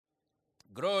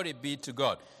Glory be to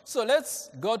God. So let's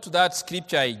go to that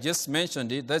scripture. I just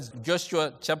mentioned it. That's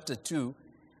Joshua chapter 2,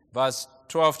 verse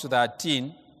 12 to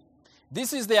 13.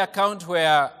 This is the account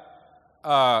where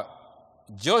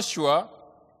Joshua,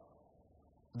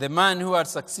 the man who had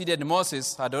succeeded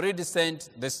Moses, had already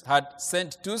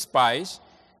sent two spies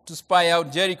to spy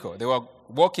out Jericho. They were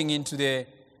walking into the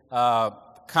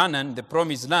Canaan, the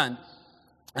promised land.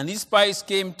 And these spies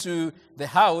came to the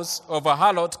house of a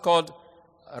harlot called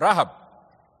Rahab.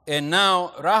 And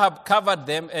now Rahab covered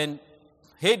them and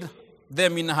hid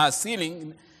them in her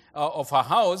ceiling of her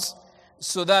house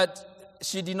so that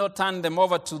she did not turn them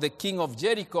over to the king of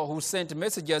Jericho, who sent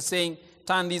messengers saying,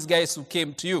 turn these guys who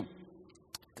came to you,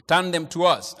 turn them to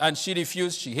us. And she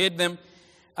refused, she hid them.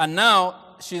 And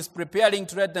now she's preparing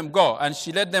to let them go. And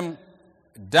she let them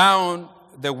down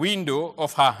the window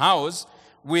of her house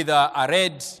with a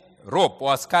red rope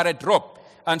or a scarlet rope.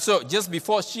 And so just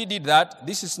before she did that,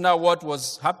 this is now what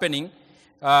was happening.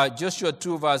 Joshua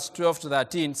 2 verse 12 to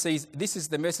 13 says, this is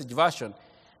the Message version.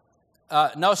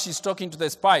 Now she's talking to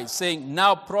the spies saying,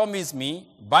 now promise me,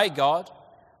 by God,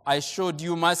 I showed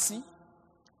you mercy.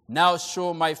 Now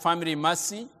show my family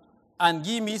mercy and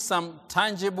give me some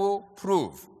tangible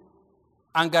proof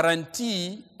and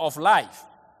guarantee of life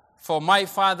for my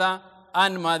father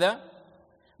and mother,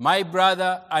 my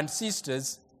brother and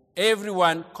sisters,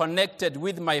 everyone connected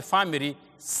with my family,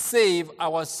 save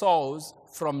our souls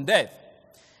from death.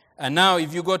 And now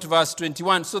if you go to verse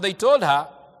 21, so they told her,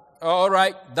 all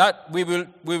right, that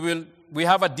we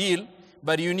have a deal,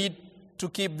 but you need to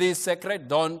keep this secret.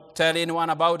 Don't tell anyone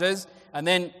about us. And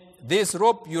then this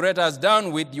rope you let us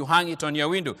down with, you hang it on your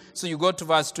window. So you go to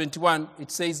verse 21,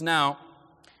 it says now,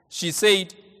 she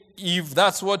said, if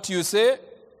that's what you say,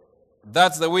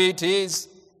 that's the way it is,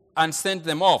 and sent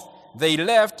them off. They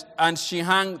left, and she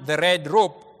hung the red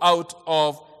rope out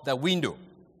of the window.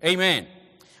 Amen.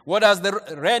 What does the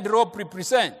red rope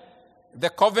represent? The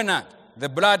covenant, the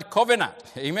blood covenant.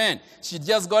 Amen. She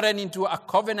just gotten into a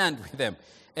covenant with them.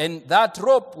 And that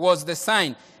rope was the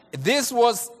sign. This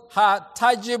was her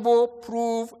tangible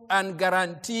proof and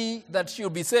guarantee that she'll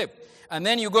be saved. And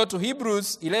then you go to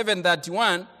Hebrews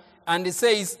 11:31, and it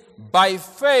says, by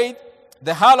faith,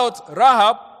 the harlot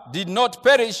Rahab did not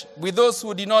perish with those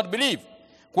who did not believe,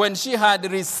 when she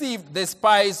had received the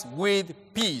spies with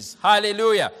peace.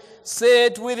 Hallelujah. Say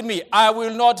it with me. I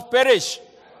will not perish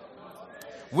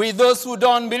with those who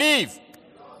don't believe.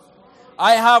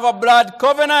 I have a blood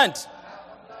covenant.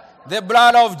 The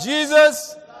blood of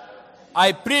Jesus.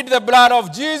 I plead the blood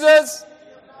of Jesus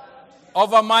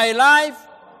over my life.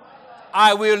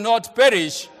 I will not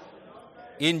perish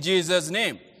in Jesus'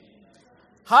 name.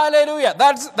 Hallelujah.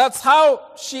 That's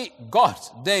how she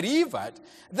got delivered.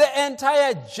 The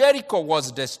entire Jericho was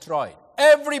destroyed.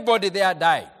 Everybody there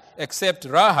died except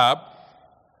Rahab,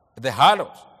 the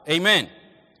harlot. Amen.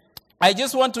 I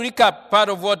just want to recap part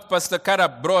of what Pastor Kara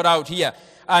brought out here.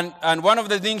 And one of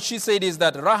the things she said is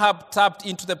that Rahab tapped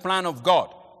into the plan of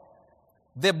God.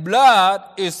 The blood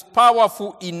is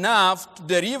powerful enough to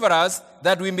deliver us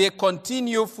that we may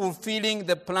continue fulfilling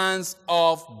the plans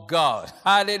of God.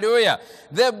 Hallelujah.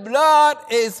 The blood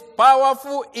is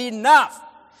powerful enough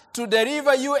to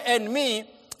deliver you and me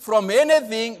from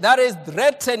anything that is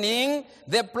threatening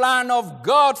the plan of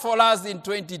God for us in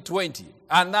 2020.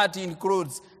 And that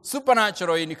includes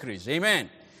supernatural increase. Amen.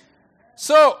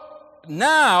 So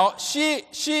now she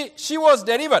was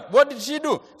delivered. What did she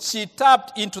do? She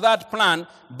tapped into that plan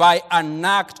by an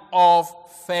act of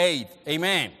faith.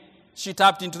 Amen. She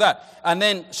tapped into that. And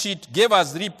then she gave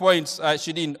us 3 points.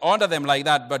 She didn't honor them like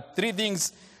that, but 3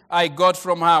 things I got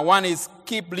from her. One is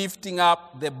keep lifting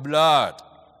up the blood.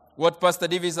 What Pastor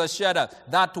Davis has shared us.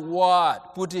 That word,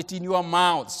 put it in your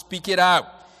mouth, speak it out.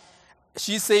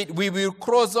 She said, we will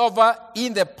cross over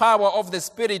in the power of the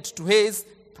Spirit to his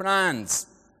plans.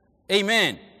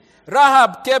 Amen.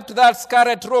 Rahab kept that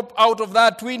scarlet rope out of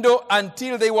that window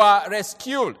until they were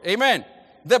rescued. Amen.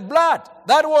 The blood,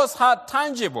 that was her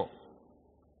tangible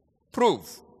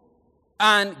proof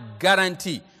and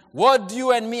guarantee. What do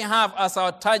you and me have as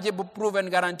our tangible proof and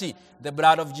guarantee? The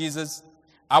blood of Jesus,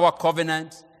 our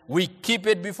covenant. We keep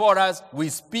it before us. We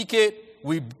speak it.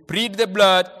 We plead the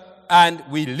blood. And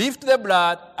we lift the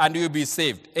blood and we'll be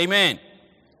saved. Amen.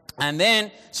 And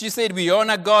then she said, we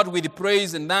honor God with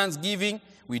praise and thanksgiving.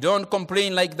 We don't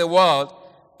complain like the world.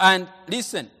 And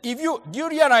listen, do you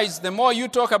realize the more you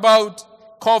talk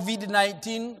about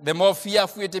COVID-19, the more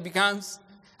fearful it becomes?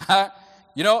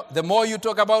 The more you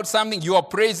talk about something, you are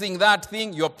praising that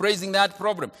thing, you are praising that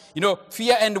problem.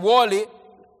 Fear and worry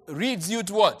leads you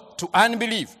to what? To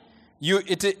unbelief.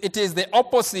 It is the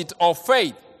opposite of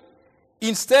faith.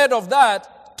 Instead of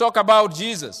that, talk about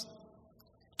Jesus.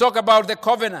 Talk about the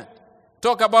covenant.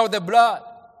 Talk about the blood.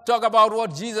 Talk about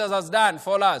what Jesus has done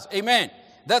for us. Amen.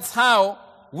 That's how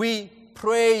we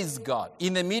praise God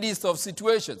in the midst of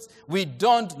situations. We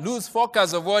don't lose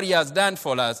focus of what he has done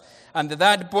for us. And the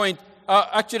third point,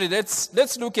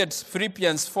 let's look at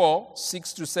Philippians 4,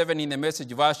 6-7 in the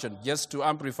Message version, just to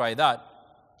amplify that.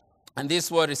 And this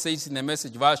is what it says in the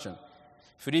Message version.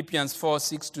 Philippians 4,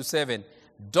 6-7.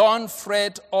 Don't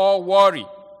fret or worry.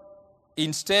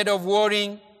 Instead of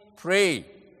worrying, pray.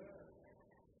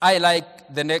 I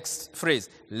like the next phrase.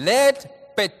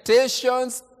 Let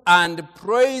petitions and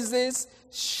praises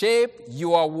shape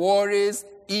your worries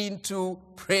into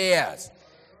prayers.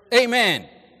 Amen.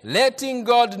 Letting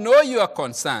God know your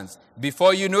concerns.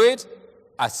 Before you know it,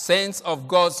 a sense of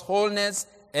God's wholeness,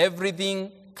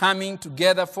 everything coming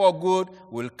together for good,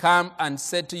 will come and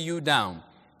settle you down.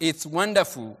 It's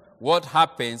wonderful what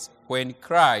happens when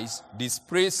Christ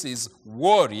displaces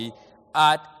worry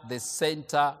at the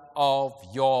center of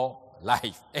your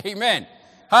life. Amen.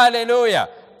 Hallelujah.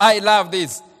 I love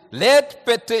this. Let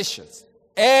petitions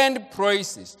and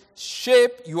praises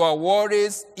shape your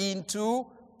worries into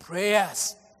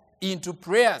prayers. Into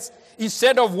prayers.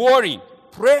 Instead of worrying,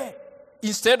 pray.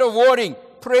 Instead of worrying,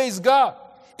 praise God.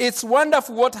 It's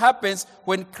wonderful what happens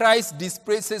when Christ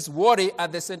displaces worry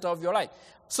at the center of your life.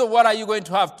 So what are you going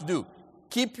to have to do?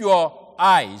 Keep your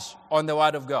eyes on the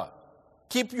Word of God.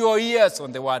 Keep your ears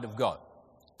on the Word of God.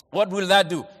 What will that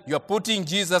do? You're putting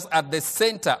Jesus at the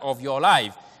center of your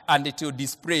life, and it will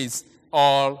displace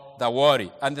all the worry.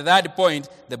 And the third point,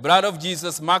 the blood of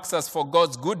Jesus marks us for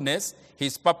God's goodness,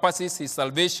 his purposes, his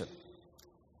salvation.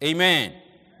 Amen.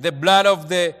 The blood of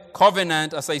the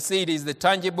covenant, as I said, is the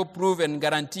tangible proof and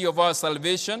guarantee of our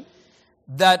salvation,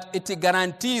 that it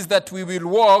guarantees that we will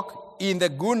walk in the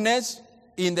goodness,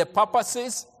 in the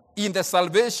purposes, in the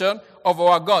salvation of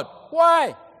our God.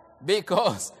 Why?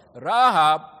 Because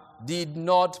Rahab did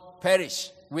not perish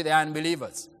with the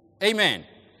unbelievers. Amen.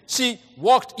 She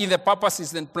walked in the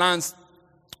purposes and plans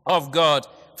of God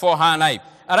for her life.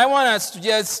 And I want us to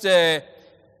just,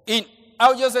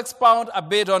 I'll just expound a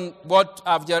bit on what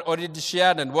I've already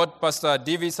shared and what Pastor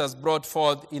Davis has brought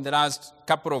forth in the last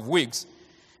couple of weeks.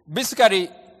 Basically,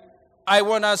 I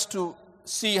want us to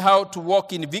see how to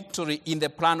walk in victory in the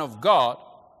plan of God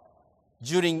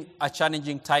during a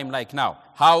challenging time like now.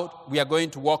 How we are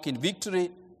going to walk in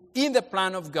victory in the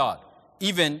plan of God,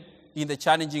 even in the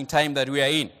challenging time that we are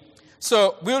in.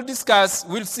 So we'll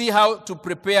see how to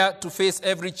prepare to face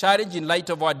every challenge in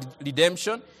light of our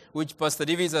redemption, which Pastor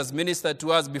Davis has ministered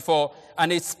to us before,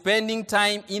 and it's spending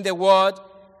time in the Word,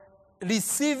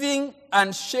 receiving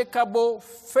unshakable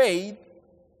faith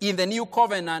in the new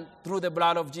covenant through the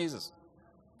blood of Jesus.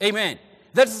 Amen.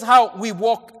 That is how we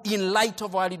walk in light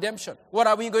of our redemption. What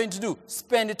are we going to do?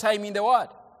 Spend time in the Word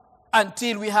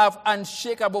until we have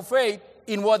unshakable faith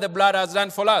in what the blood has done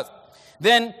for us.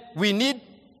 Then we need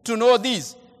to know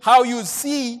this. How you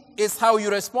see is how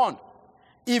you respond.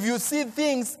 If you see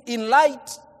things in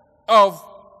light of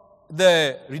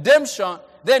the redemption,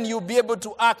 then you'll be able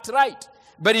to act right.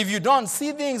 But if you don't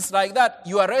see things like that,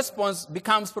 your response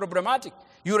becomes problematic.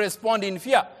 You respond in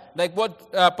fear, like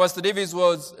what Pastor Davis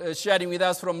was sharing with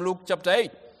us from Luke chapter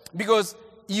 8. Because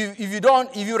if you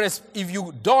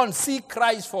don't see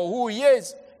Christ for who he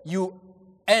is, you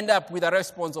end up with a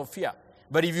response of fear.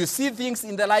 But if you see things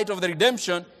in the light of the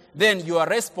redemption, then your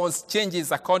response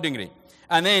changes accordingly.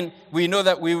 And then we know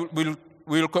that we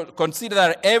will consider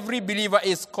that every believer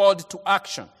is called to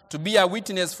action, to be a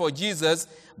witness for Jesus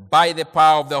by the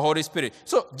power of the Holy Spirit.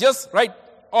 So just right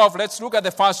off, let's look at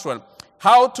the first one.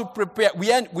 How to prepare.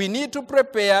 We need to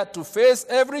prepare to face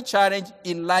every challenge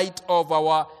in light of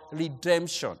our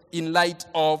redemption, in light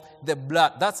of the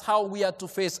blood. That's how we are to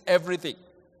face everything.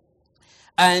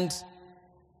 And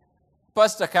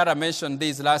Pastor Kara mentioned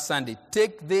this last Sunday.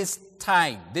 Take this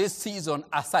time, this season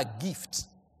as a gift.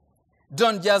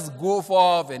 Don't just go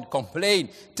forth and complain.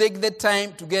 Take the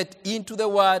time to get into the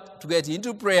Word, to get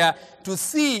into prayer, to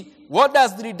see what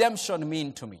does the redemption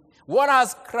mean to me? What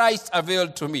has Christ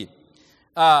availed to me?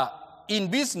 In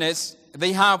business,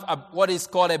 they have what is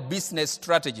called a business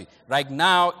strategy. Right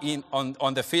now,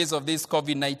 on the phase of this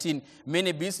COVID-19,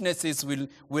 many businesses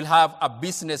will have a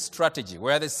business strategy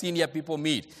where the senior people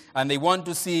meet, and they want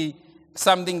to see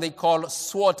something they call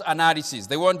SWOT analysis.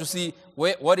 They want to see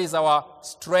what is our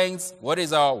strengths, what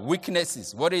is our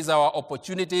weaknesses, what is our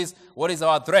opportunities, what is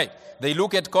our threat. They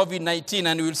look at COVID-19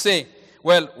 and will say,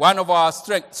 well, one of our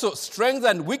strengths. So strengths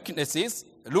and weaknesses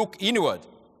look inward.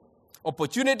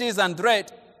 Opportunities and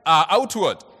threat are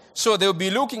outward. So they'll be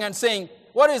looking and saying,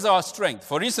 what is our strength?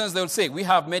 For instance, they'll say, we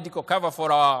have medical cover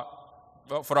for our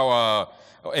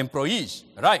employees.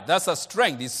 Right, that's a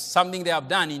strength. It's something they have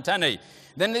done internally.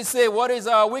 Then they say, what is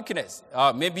our weakness?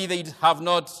 Maybe they have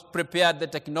not prepared the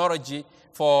technology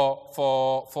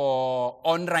for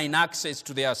online access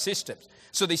to their systems.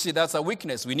 So they say that's a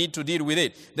weakness. We need to deal with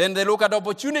it. Then they look at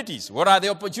opportunities. What are the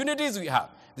opportunities we have?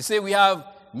 They say we have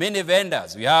many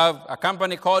vendors. We have a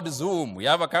company called Zoom. We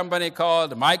have a company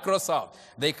called Microsoft.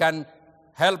 They can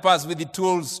help us with the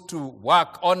tools to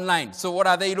work online. So what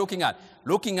are they looking at?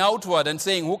 Looking outward and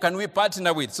saying, who can we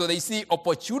partner with? So they see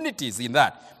opportunities in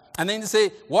that. And then they say,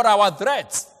 what are our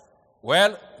threats?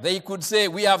 Well, they could say,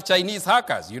 we have Chinese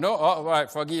hackers,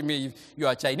 forgive me if you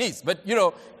are Chinese. But,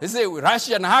 they say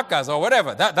Russian hackers or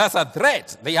whatever. That's a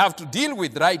threat they have to deal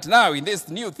with right now in this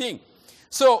new thing.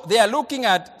 So they are looking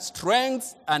at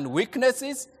strengths and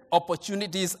weaknesses,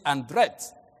 opportunities and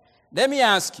threats. Let me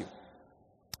ask you,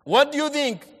 what do you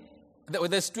think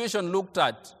the situation looked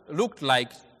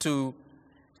like to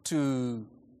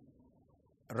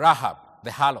Rahab,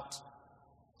 the harlot?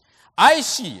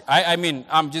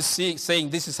 I'm just saying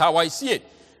this is how I see it.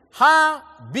 Her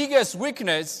biggest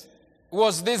weakness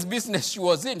was this business she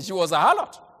was in. She was a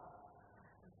harlot.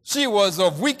 She was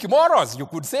of weak morals, you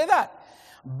could say that.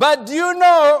 But do you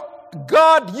know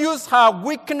God used her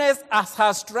weakness as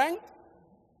her strength?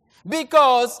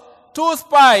 Because 2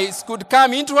 spies could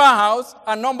come into her house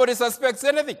and nobody suspects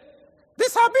anything. This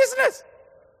is her business.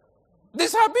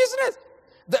 This is her business.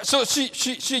 So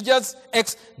she just,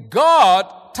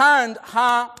 God turned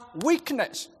her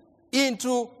weakness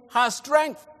into her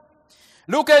strength.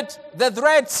 Look at the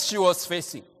threats she was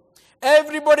facing.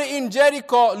 Everybody in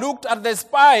Jericho looked at the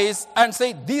spies and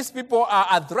said, these people are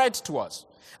a threat to us.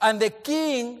 And the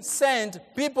king sent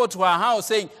people to her house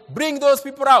saying, bring those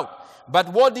people out. But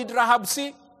what did Rahab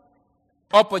see?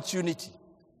 Opportunity.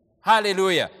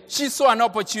 Hallelujah. She saw an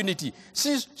opportunity.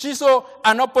 She saw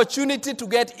an opportunity to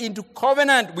get into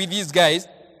covenant with these guys.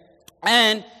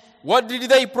 And what did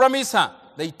they promise her?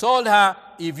 They told her,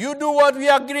 if you do what we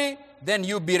agree, then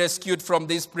you'll be rescued from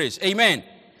this place. Amen.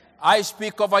 I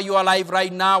speak over your life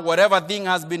right now. Whatever thing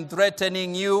has been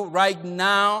threatening you right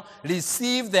now,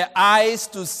 receive the eyes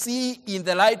to see in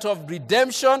the light of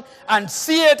redemption and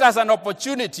see it as an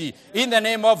opportunity in the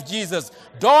name of Jesus.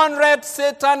 Don't let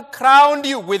Satan crown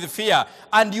you with fear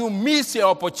and you miss your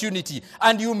opportunity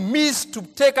and you miss to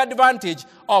take advantage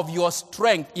of your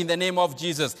strength in the name of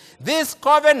Jesus. This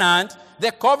covenant,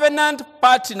 the covenant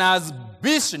partner's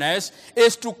business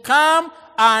is to come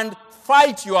and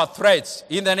fight your threats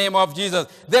in the name of Jesus.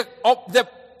 The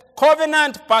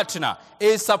covenant partner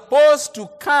is supposed to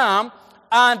come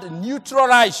and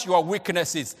neutralize your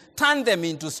weaknesses, turn them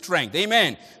into strength.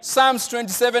 Amen. Psalms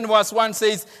 27 verse 1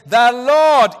 says, the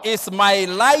Lord is my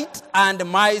light and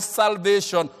my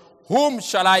salvation. Whom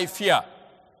shall I fear?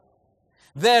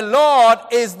 The Lord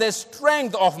is the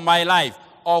strength of my life.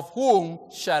 Of whom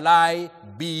shall I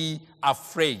be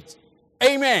afraid?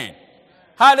 Amen.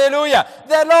 Hallelujah.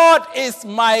 The Lord is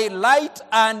my light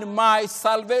and my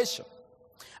salvation.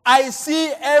 I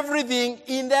see everything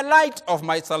in the light of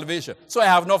my salvation, so I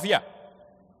have no fear.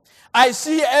 I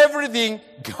see everything.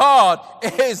 God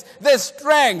is the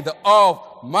strength of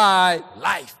my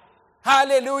life.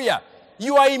 Hallelujah.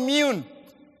 You are immune.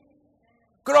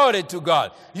 Glory to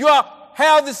God. Your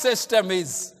health system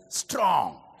is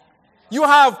strong. You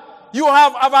have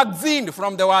a vaccine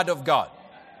from the Word of God.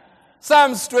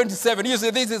 Psalms 27, you say,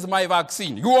 this is my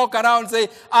vaccine. You walk around and say,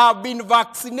 I've been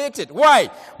vaccinated. Why?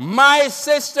 My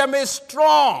system is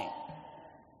strong.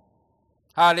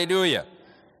 Hallelujah.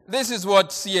 This is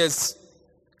what C.S.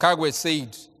 Kagwe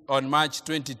said on March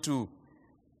 22,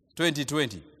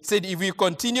 2020. He said, if we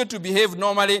continue to behave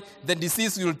normally, the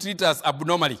disease will treat us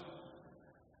abnormally.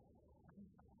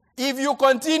 If you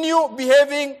continue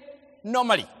behaving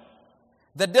normally,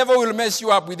 the devil will mess you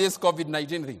up with this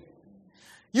COVID-19 thing.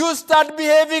 You start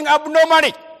behaving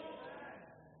abnormally.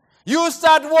 You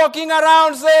start walking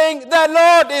around saying, the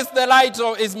Lord is the light,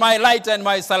 is my light and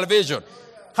my salvation.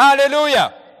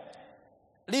 Hallelujah.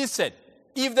 Listen,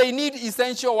 if they need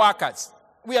essential workers,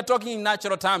 we are talking in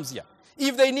natural terms here.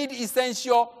 If they need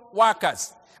essential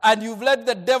workers, and you've let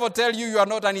the devil tell you are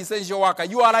not an essential worker,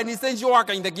 you are an essential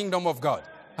worker in the kingdom of God.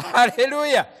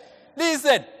 Hallelujah.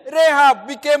 Listen, Rahab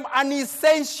became an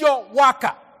essential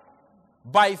worker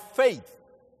by faith.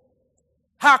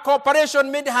 Her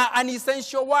cooperation made her an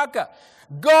essential worker.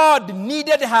 God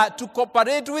needed her to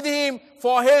cooperate with him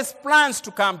for his plans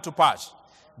to come to pass.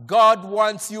 God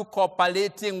wants you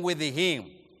cooperating with him.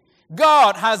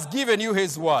 God has given you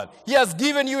his word. He has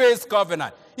given you his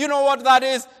covenant. You know what that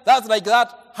is? That's like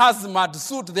that hazmat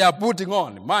suit they are putting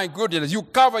on. My goodness, you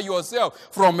cover yourself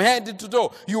from head to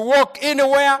toe. You walk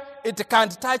anywhere, it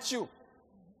can't touch you.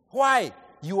 Why?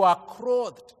 You are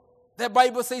clothed. The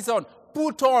Bible says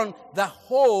put on the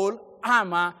whole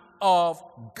armor of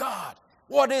God.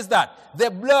 What is that? The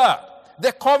blood,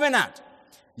 the covenant.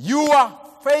 You are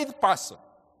a faith person.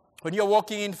 When you're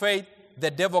walking in faith,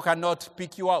 the devil cannot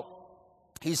pick you out.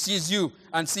 He sees you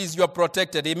and sees you are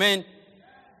protected. Amen.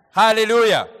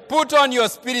 Hallelujah. Put on your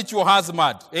spiritual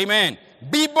hazmat. Amen.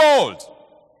 Be bold.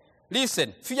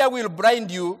 Listen, fear will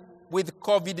blind you with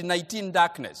COVID-19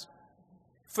 darkness.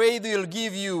 Faith will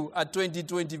give you a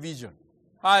 2020 vision.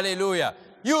 Hallelujah.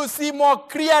 You see more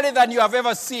clearly than you have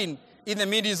ever seen in the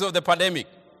midst of the pandemic.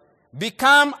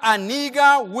 Become an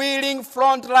eager, willing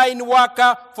frontline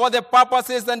worker for the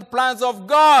purposes and plans of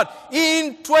God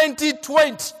in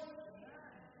 2020.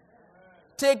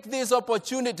 Take this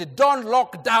opportunity. Don't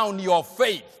lock down your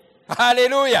faith.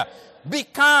 Hallelujah.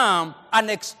 Become an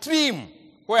extreme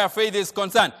where faith is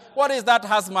concerned. What is that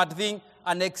hazmat thing?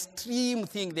 An extreme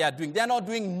thing they are doing. They are not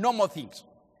doing normal things.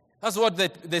 That's what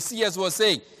the CS was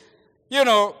saying. You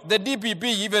know, the DPP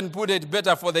even put it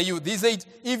better for the youth. He said,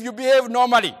 if you behave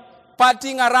normally,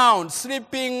 partying around,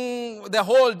 sleeping the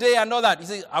whole day and all that, he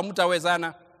says,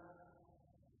 hamutawezana.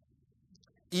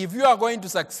 If you are going to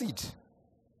succeed,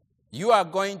 you are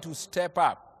going to step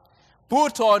up.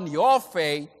 Put on your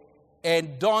faith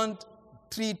and don't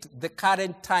treat the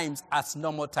current times as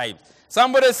normal times.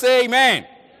 Somebody say amen. Amen.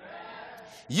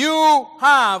 You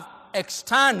have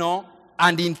external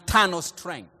and internal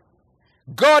strength.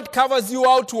 God covers you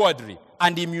outwardly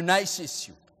and immunizes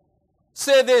you.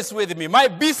 Say this with me. My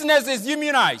business is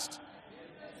immunized.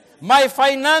 My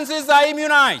finances are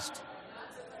immunized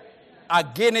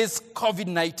against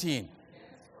COVID-19.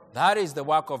 That is the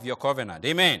work of your covenant.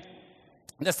 Amen.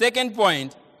 The second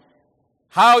point,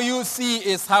 how you see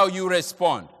is how you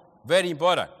respond. Very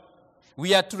important.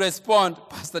 We are to respond,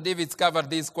 Pastor David's covered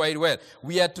this quite well.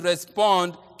 We are to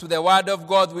respond to the word of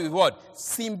God with what?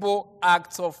 Simple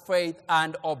acts of faith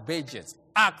and obedience.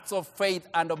 Acts of faith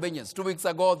and obedience. 2 weeks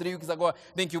ago, 3 weeks ago, I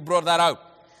think you brought that out.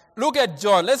 Look at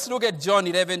John. Let's look at John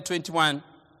 11:21.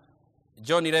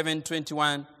 John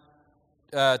 11:21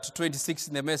 to 26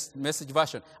 in the Message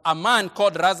version. A man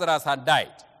called Lazarus had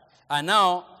died. And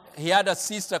now he had a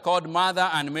sister called Martha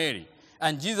and Mary.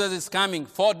 And Jesus is coming.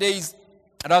 4 days,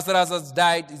 Lazarus has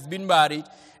died. He's been buried.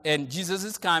 And Jesus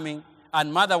is coming.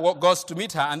 And Mother goes to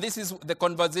meet her. And this is the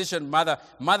conversation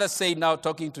Mother said now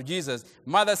talking to Jesus.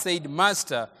 Mother said,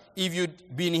 Master, if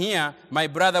you'd been here, my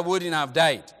brother wouldn't have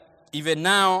died. Even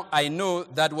now, I know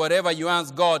that whatever you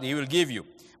ask God, he will give you.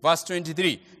 Verse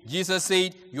 23, Jesus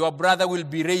said, your brother will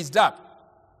be raised up.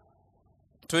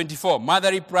 24,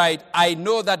 Mother replied, I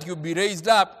know that you'll be raised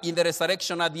up in the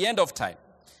resurrection at the end of time.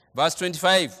 Verse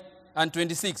 25 and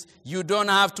 26, you don't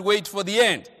have to wait for the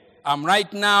end. I'm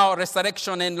right now,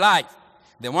 resurrection and life.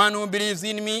 The one who believes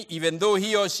in me, even though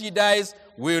he or she dies,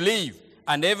 will live.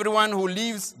 And everyone who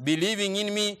lives believing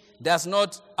in me does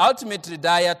not ultimately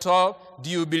die at all. Do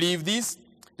you believe this?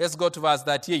 Let's go to verse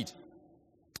 38.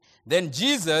 Then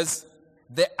Jesus,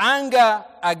 the anger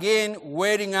again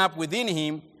welling up within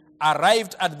him,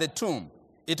 arrived at the tomb.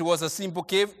 It was a simple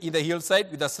cave in the hillside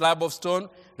with a slab of stone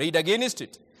laid against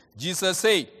it. Jesus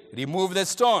said, remove the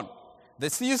stone.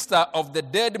 The sister of the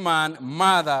dead man,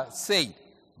 Martha, said,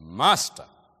 Master,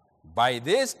 by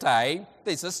this time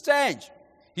there's a stench.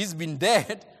 He's been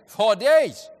dead 4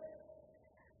 days.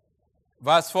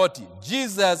 Verse 40,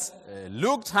 Jesus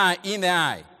looked her in the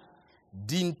eye.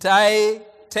 Didn't I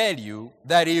tell you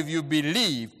that if you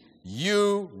believe,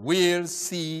 you will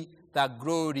see the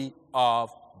glory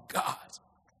of God?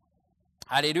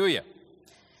 Hallelujah.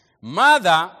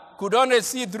 Mother could only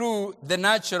see through the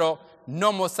natural,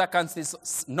 normal circumstances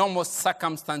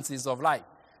of life.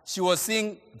 She was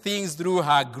seeing things through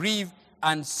her grief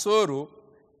and sorrow.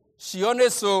 She only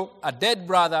saw a dead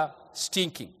brother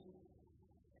stinking.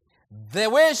 The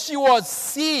way she was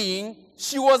seeing,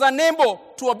 she was unable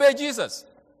to obey Jesus.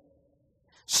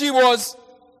 She was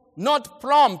not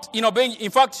prompt in obeying.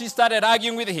 In fact, she started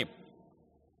arguing with him.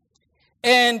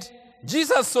 And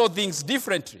Jesus saw things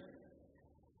differently.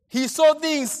 He saw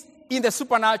things in the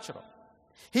supernatural.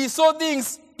 He saw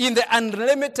things in the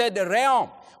unlimited realm.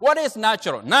 What is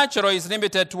natural? Natural is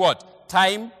limited to what?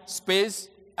 Time, space,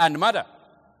 and matter.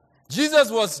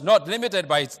 Jesus was not limited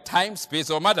by time, space,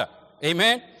 or matter.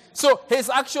 Amen? So his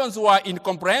actions were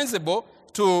incomprehensible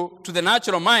to the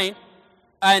natural mind.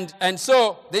 And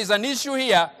so there's an issue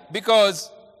here because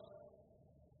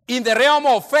in the realm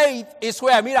of faith is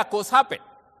where miracles happen.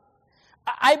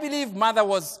 I believe Mother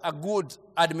was a good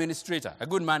administrator, a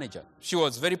good manager. She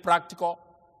was very practical.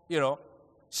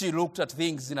 she looked at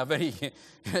things in a very,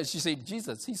 she said,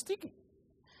 Jesus, he's stinking.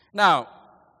 Now,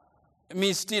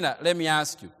 Miss Tina, let me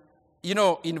ask you.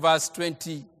 In verse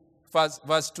 20,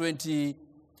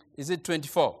 is it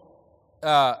 24?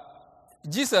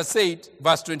 Jesus said,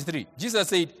 verse 23, Jesus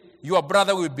said, your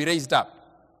brother will be raised up.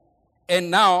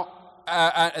 And now,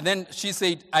 and then she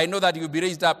said, I know that he will be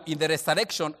raised up in the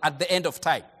resurrection at the end of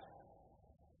time.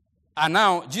 And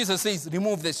now Jesus says,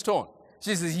 remove the stone.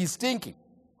 She says, he's stinking.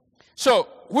 So,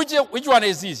 which one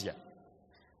is easier?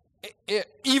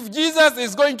 If Jesus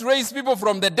is going to raise people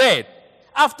from the dead,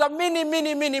 after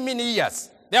many years,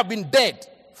 they have been dead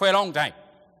for a long time.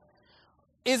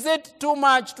 Is it too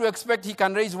much to expect he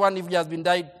can raise one if he has been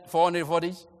dead for only 4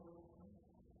 days?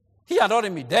 He had only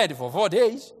been dead for 4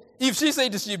 days. If she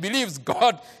said she believes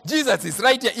God, Jesus is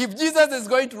right here. If Jesus is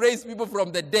going to raise people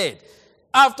from the dead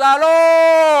after a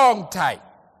long time,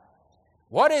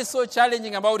 what is so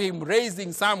challenging about him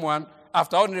raising someone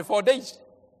after only 4 days?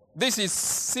 This is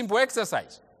simple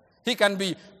exercise. He can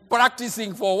be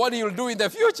practicing for what he will do in the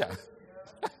future.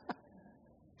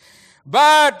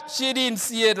 But she didn't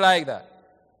see it like that.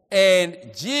 And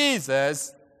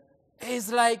Jesus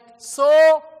is like,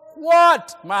 so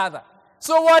what, mother?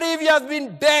 So what if he has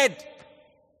been dead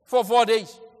for 4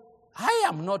 days? I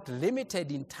am not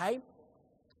limited in time.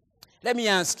 Let me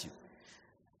ask you,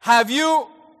 have you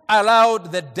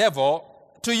allowed the devil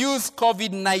to use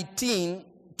COVID-19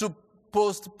 to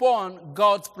postpone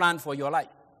God's plan for your life?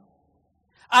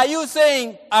 Are you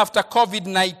saying after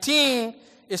COVID-19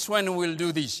 is when we'll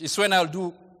do this, is when I'll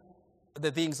do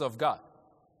the things of God?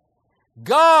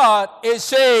 God is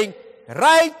saying,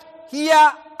 right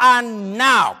here and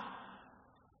now,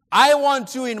 I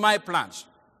want you in my plans.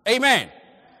 Amen.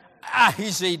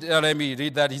 He said, let me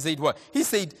read that. He said what? He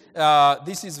said,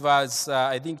 this is verse,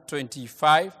 I think,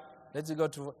 25. Let's go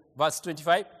to verse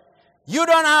 25. You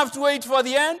don't have to wait for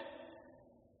the end.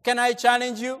 Can I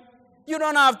challenge you? You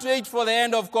don't have to wait for the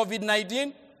end of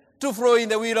COVID-19 to flow in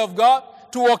the will of God,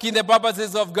 to walk in the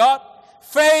purposes of God.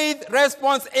 Faith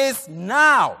response is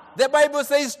now. The Bible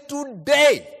says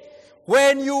today,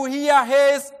 when you hear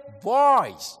his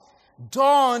voice,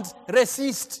 don't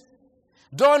resist.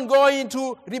 Don't go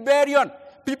into rebellion.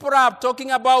 People are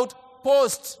talking about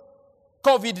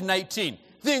post-COVID-19.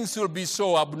 Things will be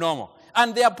so abnormal.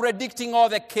 And they are predicting all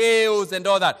the chaos and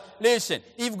all that. Listen,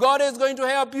 if God is going to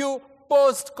help you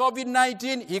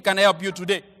post-COVID-19, he can help you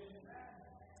today.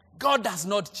 God does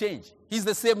not change. He's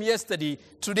the same yesterday,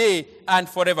 today, and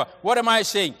forever. What am I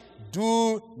saying?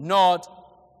 Do not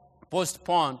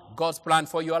postpone God's plan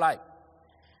for your life.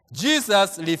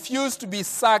 Jesus refused to be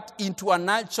sucked into a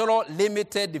natural,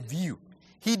 limited view.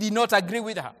 He did not agree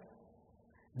with her.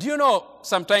 Do you know,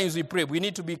 sometimes we pray. We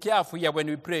need to be careful here when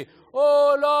we pray.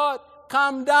 Oh, Lord,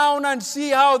 come down and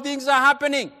see how things are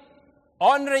happening.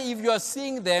 Only if you are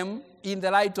seeing them in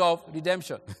the light of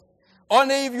redemption.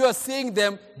 Only if you are seeing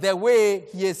them the way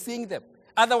he is seeing them.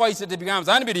 Otherwise, it becomes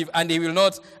unbelief and he will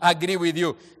not agree with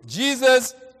you.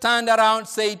 Jesus turned around,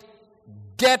 said,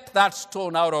 get that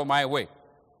stone out of my way.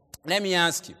 Let me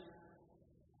ask you,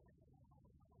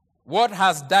 what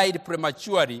has died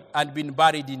prematurely and been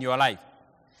buried in your life?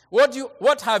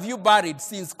 What have you buried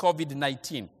since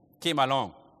COVID-19 came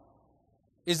along?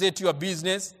 Is it your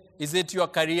business? Is it your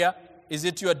career? Is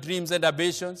it your dreams and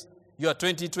ambitions? Your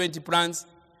 2020 plans?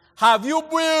 Have you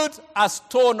built a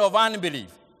stone of unbelief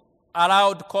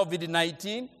around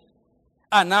COVID-19?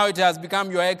 And now it has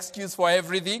become your excuse for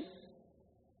everything?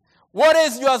 What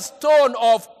is your stone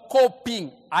of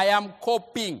coping? I am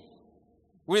coping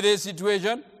with this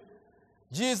situation.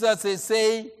 Jesus is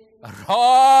saying,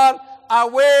 roll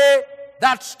away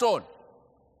that stone.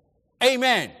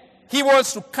 Amen. He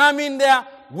wants to come in there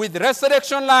with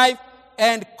resurrection life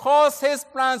and cause his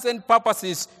plans and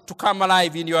purposes to come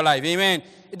alive in your life. Amen.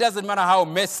 It doesn't matter how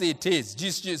messy it is.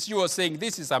 Jesus, you were saying,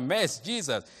 this is a mess,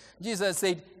 Jesus. Jesus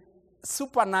said,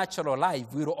 supernatural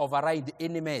life will override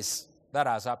any mess that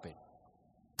has happened.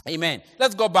 Amen.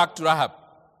 Let's go back to Rahab.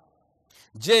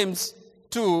 James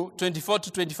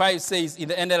 2:24-25 says in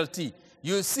the NLT,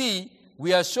 you see,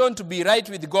 we are shown to be right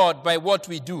with God by what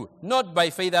we do, not by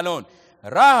faith alone.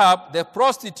 Rahab, the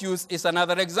prostitute, is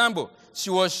another example. She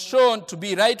was shown to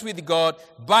be right with God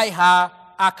by her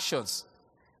actions.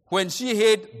 When she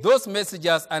heard those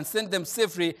messengers and sent them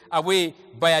safely away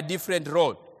by a different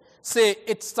road. Say,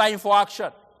 it's time for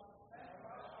action.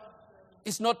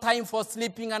 It's not time for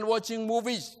sleeping and watching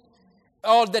movies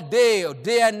all the day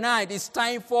and night. It's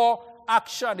time for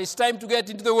action. It's time to get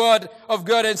into the Word of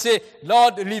God and say,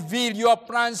 Lord, reveal your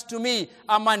plans to me.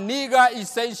 I'm an eager,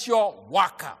 essential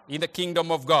worker in the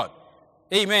kingdom of God.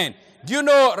 Amen. Do you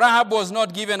know Rahab was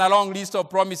not given a long list of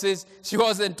promises? She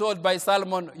wasn't told by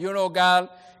Solomon, girl,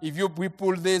 if we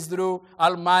pull this through,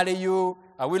 I'll marry you.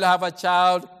 I will have a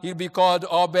child. He'll be called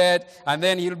Obed, and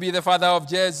then he'll be the father of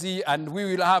Jesse, and we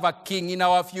will have a king in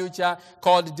our future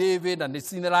called David, and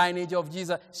it's in the lineage of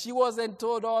Jesus. She wasn't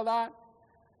told all that.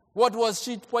 What was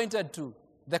she pointed to?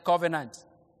 The covenant.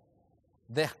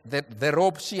 The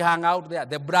rope she hung out there,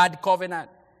 the blood covenant.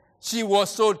 She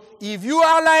was told, if you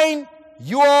align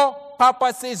your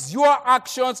purposes, your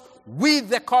actions with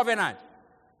the covenant,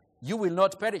 you will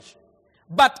not perish.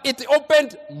 But it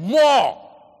opened more.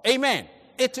 Amen.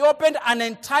 It opened an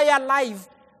entire life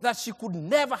that she could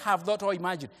never have thought or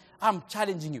imagined. I'm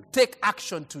challenging you. Take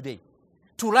action today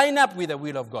to line up with the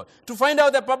will of God, to find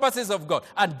out the purposes of God,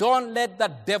 and don't let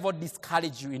the devil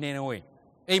discourage you in any way.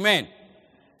 Amen.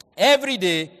 Every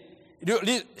day,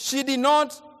 she did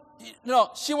not,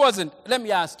 she wasn't. Let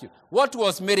me ask you, what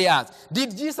was Mary asked?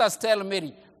 Did Jesus tell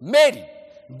Mary, Mary,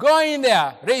 go in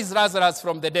there, raise Lazarus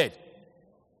from the dead?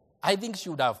 I think she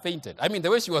would have fainted. I mean,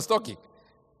 the way she was talking.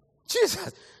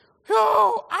 Jesus,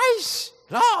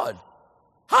 Lord,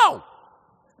 how?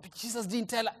 But Jesus didn't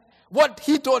tell her. What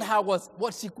he told her was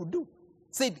what she could do.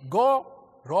 Said, go,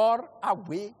 roll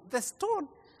away the stone.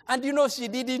 And she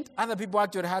didn't. Other people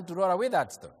actually had to roll away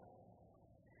that stone.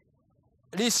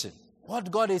 Listen, what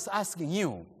God is asking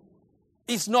you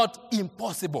is not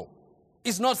impossible.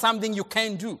 It's not something you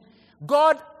can do.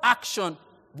 God action,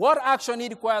 what action he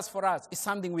requires for us is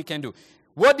something we can do.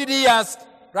 What did he ask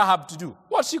Rahab to do?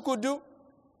 What she could do?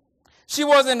 She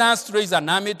wasn't asked to raise an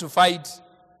army to fight.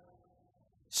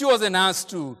 She wasn't asked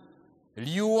to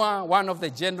lure one of the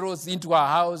generals into her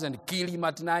house and kill him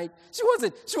at night.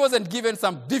 She wasn't given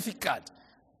some difficult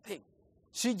thing.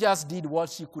 She just did what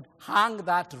she could. Hang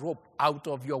that rope out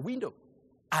of your window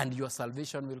and your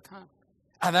salvation will come.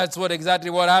 And that's exactly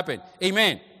what happened.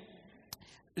 Amen.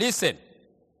 Listen,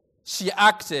 she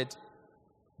acted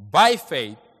by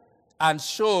faith and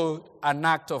showed an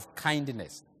act of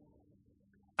kindness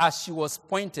as she was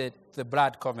pointed to the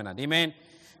blood covenant. Amen.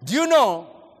 Do you know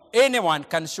anyone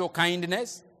can show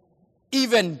kindness?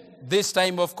 Even this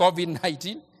time of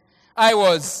COVID-19. I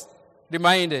was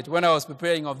reminded when I was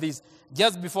preparing of this,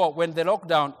 just before, when the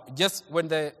lockdown, just when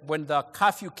the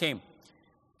curfew came,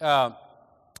 and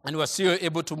we were still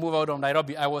able to move out of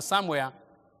Nairobi, I was somewhere,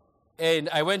 and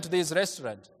I went to this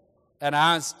restaurant, and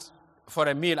I asked for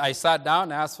a meal. I sat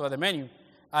down, I asked for the menu,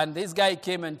 and this guy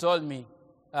came and told me,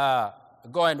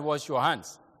 go and wash your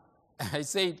hands. I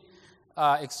said,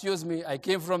 excuse me, I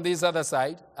came from this other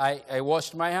side. I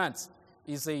washed my hands.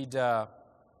 He said,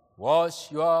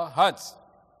 wash your hands.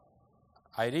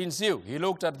 I didn't see you. He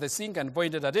looked at the sink and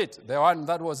pointed at it, the one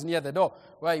that was near the door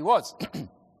where he was.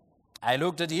 I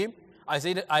looked at him. I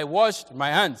said, I washed my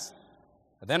hands.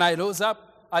 Then I rose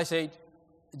up. I said,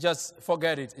 just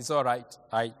forget it. It's all right.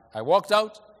 I walked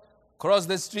out, crossed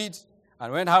the street,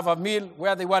 and went to have a meal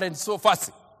where they weren't so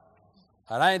fussy.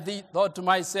 And I thought to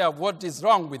myself, what is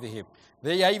wrong with him?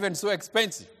 They are even so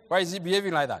expensive. Why is he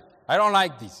behaving like that? I don't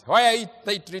like this. Why are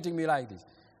they treating me like this?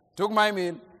 Took my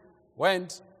meal,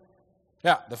 went.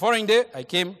 Yeah, the following day I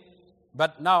came,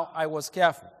 but now I was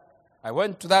careful. I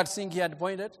went to that sink he had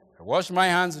pointed. I washed my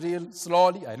hands real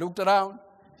slowly. I looked around,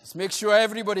 just make sure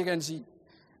everybody can see.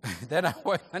 Then I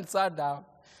went and sat down,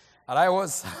 and I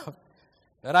was served.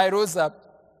 Then I rose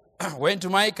up, went to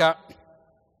my car,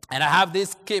 and I have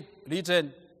this cape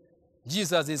written,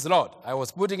 Jesus is Lord. I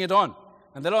was putting it on.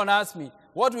 And the Lord asked me,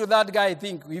 what will that guy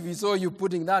think if he saw you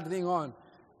putting that thing on?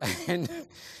 And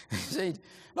he said,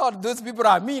 Lord, those people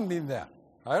are mean in there.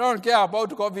 I don't care about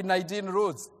COVID-19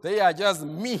 rules. They are just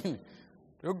mean.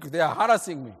 Look, they are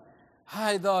harassing me.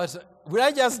 I thought, will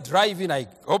I just drive in? I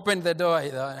opened the door. I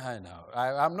thought,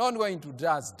 I'm not going to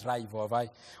just drive off. I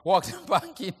walked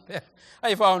back in there.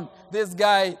 I found this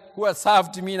guy who had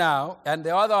served me now, and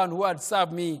the other one who had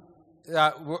served me,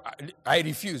 I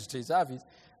refused his service,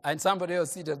 and somebody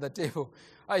else seated at the table.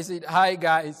 I said, hi,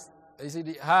 guys. I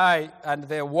said, hi, and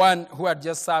the one who had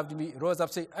just served me rose up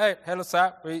and said, hey, hello,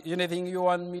 sir. Anything you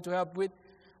want me to help with?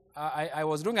 I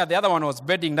was looking at the other one, was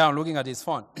bedding down, looking at his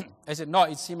phone. I said, no,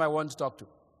 it's him I want to talk to.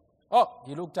 Oh,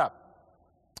 he looked up.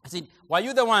 I said, were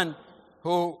you the one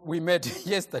who we met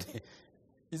yesterday?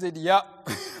 He said, yeah.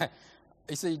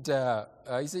 He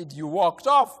said, you walked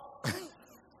off.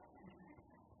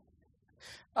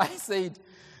 I said,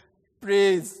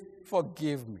 please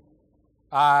forgive me.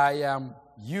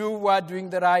 You were doing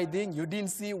the right thing. You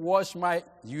didn't see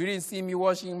me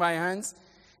washing my hands.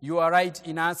 You are right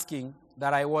in asking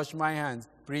that I wash my hands.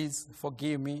 Please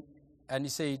forgive me. And he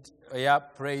said, yeah,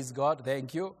 praise God,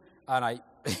 thank you. And I,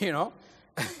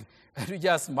 And we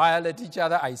just smiled at each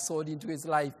other. I sowed into his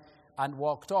life and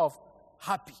walked off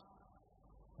happy.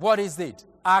 What is it?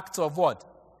 Acts of what?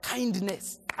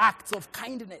 Kindness. Acts of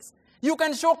kindness. You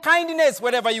can show kindness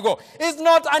wherever you go. It's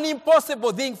not an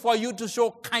impossible thing for you to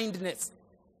show kindness.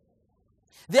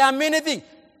 There are many things.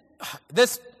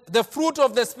 The fruit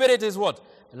of the Spirit is what?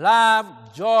 Love,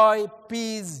 joy,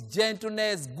 peace,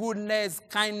 gentleness, goodness,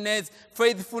 kindness,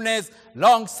 faithfulness,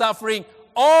 long-suffering.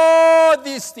 All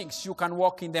these things, you can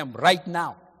walk in them right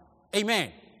now.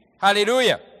 Amen.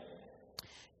 Hallelujah.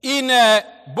 In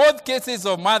both cases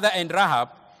of Mother and Rahab,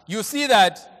 you see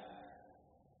that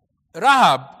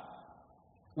Rahab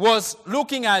was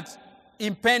looking at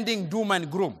impending doom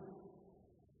and gloom.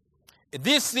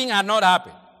 This thing had not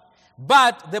happened.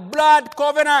 But the blood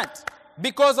covenant,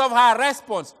 because of her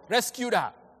response, rescued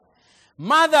her.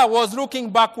 Mother was looking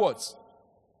backwards.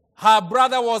 Her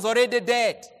brother was already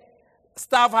dead.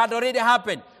 Stuff had already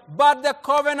happened. But the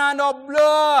covenant of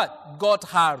blood got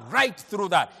her right through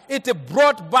that. It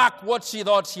brought back what she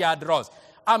thought she had lost.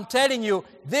 I'm telling you,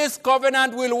 this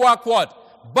covenant will work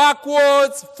what?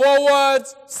 Backwards,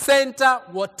 forwards, center,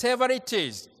 whatever it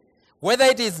is. Whether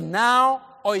it is now,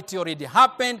 or it already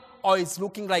happened, or it's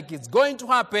looking like it's going to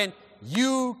happen,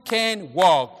 you can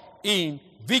walk in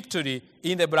victory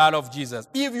in the blood of Jesus.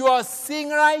 If you are seeing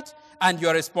right and you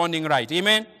are responding right.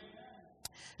 Amen?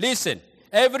 Listen,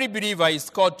 every believer is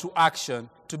called to action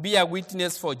to be a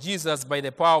witness for Jesus by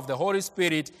the power of the Holy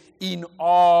Spirit in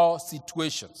all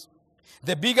situations.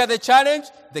 The bigger the challenge,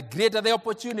 the greater the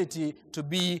opportunity to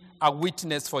be a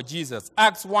witness for Jesus.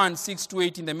 Acts 1,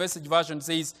 6-8 in the Message version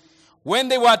says, when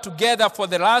they were together for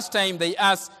the last time, they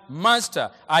asked, Master,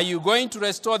 are you going to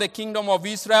restore the kingdom of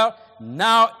Israel?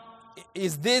 Now,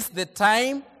 is this the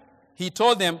time? He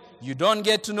told them, you don't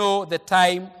get to know the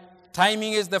time.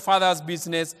 Timing is the Father's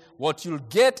business. What you'll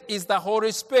get is the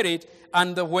Holy Spirit.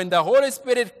 And when the Holy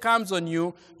Spirit comes on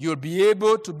you, you'll be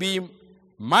able to be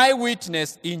my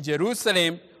witness in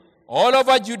Jerusalem, all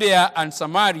over Judea and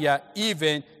Samaria,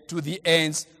 even to the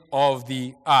ends of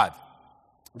the earth.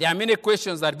 There are many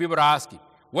questions that people are asking.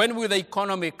 When will the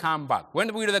economy come back?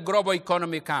 When will the global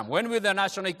economy come? When will the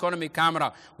national economy come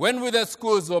around? When will the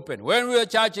schools open? When will the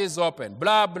churches open?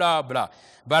 Blah, blah, blah.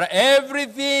 But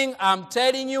everything, I'm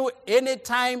telling you,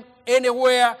 anytime,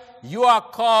 anywhere, you are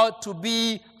called to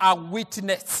be a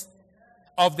witness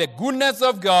of the goodness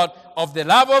of God, of the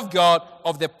love of God,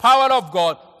 of the power of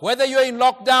God. Whether you're in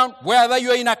lockdown, whether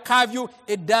you're in a curfew,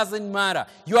 it doesn't matter.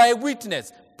 You are a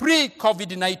witness.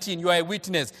 Pre-COVID-19, you are a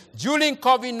witness. During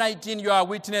COVID-19, you are a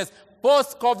witness.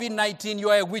 Post-COVID-19, you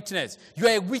are a witness. You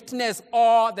are a witness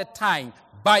all the time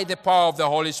by the power of the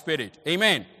Holy Spirit.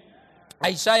 Amen.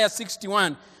 Isaiah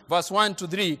 61, verse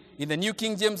 1-3, in the New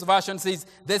King James Version says,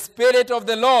 the Spirit of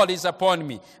the Lord is upon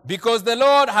me, because the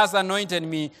Lord has anointed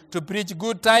me to preach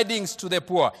good tidings to the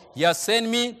poor. He has sent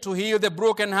me to heal the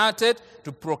brokenhearted,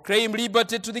 to proclaim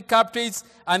liberty to the captives,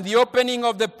 and the opening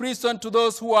of the prison to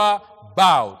those who are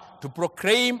bowed, to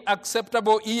proclaim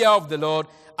acceptable year of the Lord,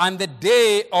 and the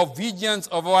day of vengeance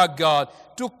of our God,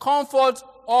 to comfort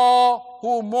all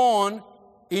who mourn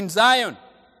in Zion.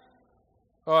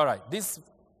 All right,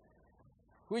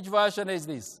 which version is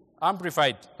this?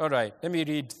 Amplified. All right, let me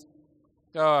read.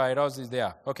 All right, yours is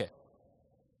there. Okay.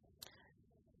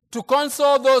 To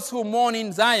console those who mourn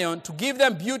in Zion, to give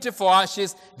them beautiful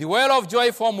ashes, the oil of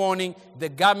joy for mourning, the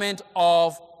garment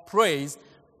of praise,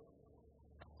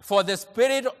 for the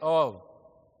spirit of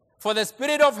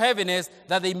heaviness,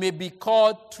 that they may be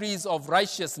called trees of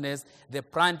righteousness, the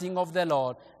planting of the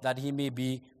Lord, that he may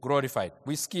be glorified.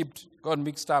 We got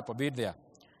mixed up a bit there.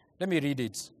 Let me read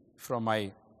it from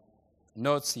my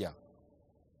notes here.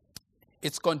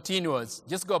 It's continuous.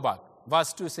 Just go back.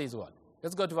 Verse 2 says what?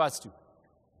 Let's go to verse 2.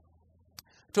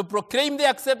 To proclaim the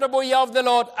acceptable year of the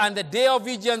Lord and the day of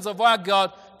vengeance of our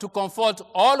God, to comfort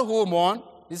all who mourn.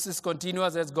 This is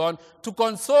continuous, it's gone. To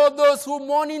console those who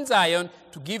mourn in Zion,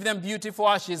 to give them beautiful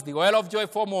ashes, the oil of joy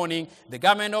for mourning, the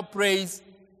garment of praise,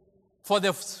 for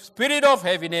the spirit of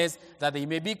heaviness, that they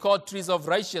may be called trees of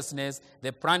righteousness,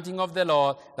 the planting of the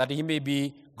Lord, that he may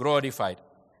be glorified.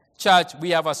 Church, we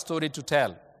have a story to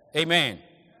tell. Amen.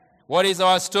 What is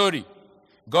our story?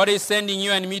 God is sending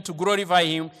you and me to glorify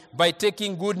him by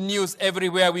taking good news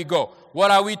everywhere we go. What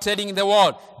are we telling the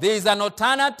world? There is an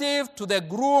alternative to the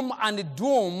gloom and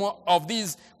doom of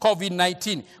this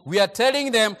COVID-19. We are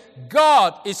telling them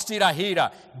God is still a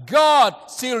healer. God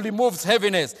still removes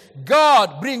heaviness.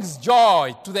 God brings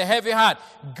joy to the heavy heart.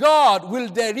 God will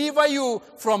deliver you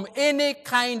from any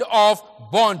kind of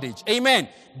bondage. Amen.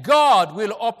 God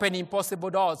will open impossible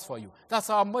doors for you. That's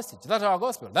our message. That's our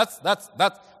gospel.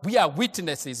 We are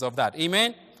witnesses of that.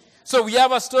 Amen. So we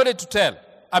have a story to tell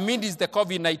amidst the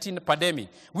COVID-19 pandemic.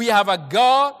 We have a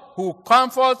God who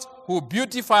comforts, who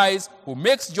beautifies, who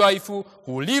makes joyful,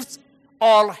 who lifts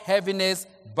all heaviness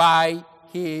by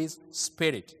his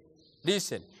Spirit.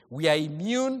 Listen, we are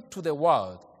immune to the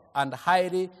world and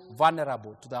highly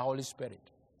vulnerable to the Holy Spirit.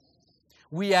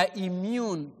 We are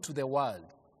immune to the world,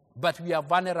 but we are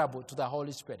vulnerable to the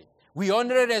Holy Spirit. We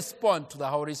only respond to the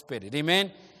Holy Spirit.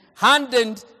 Amen?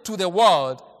 Handed to the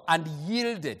world and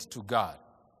yielded to God.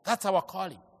 That's our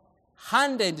calling.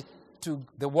 Handed to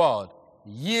the world,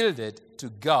 yielded to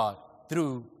God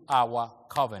through our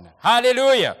covenant.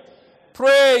 Hallelujah.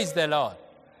 Praise the Lord.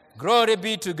 Glory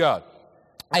be to God.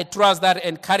 I trust that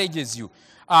encourages you.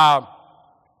 I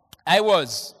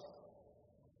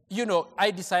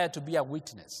desire to be a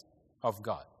witness of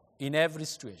God in every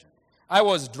situation. I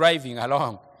was driving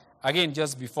along, again,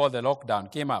 just before the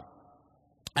lockdown came up.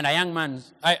 And a young man,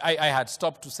 I had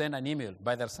stopped to send an email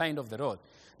by the side of the road.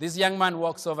 This young man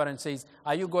walks over and says,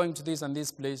 are you going to this and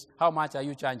this place? How much are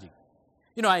you charging?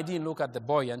 I didn't look at the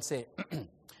boy and say,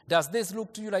 does this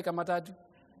look to you like a matatu?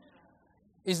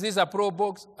 Is this a pro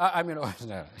box? I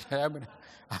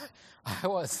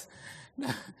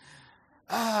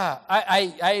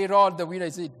rolled the window. I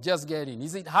said, just get in. He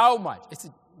said, how much? I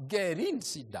said, get in,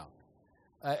 sit down.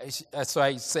 So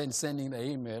I sending the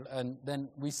email, and then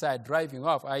we started driving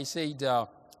off. I said,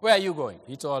 where are you going?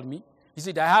 He told me. He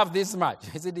said, I have this much.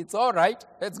 I said, it's all right.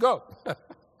 Let's go.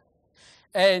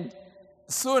 And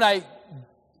soon I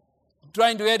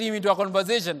trying to get him into a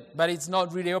conversation, but it's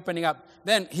not really opening up.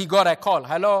 Then he got a call,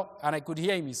 hello, and I could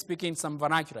hear him speaking some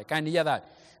vernacular. I can't hear that.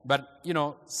 But,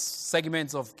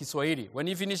 segments of Kiswahili. When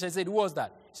he finished, I said, who was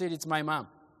that? He said, it's my mom.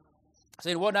 I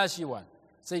said, what does she want?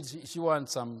 He said, she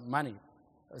wants some money.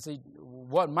 I said,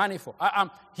 what money for?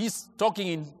 He's talking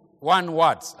in one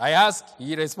word. I ask,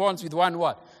 he responds with one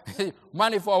word.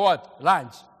 Money for what?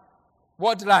 Lunch.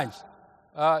 What lunch?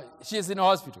 She's in a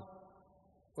hospital.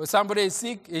 Well, somebody is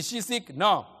sick. Is she sick?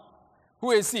 No.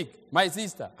 Who is sick? My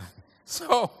sister.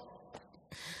 So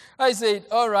I said,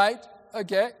 all right,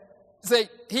 okay. Say,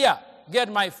 here,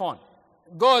 get my phone.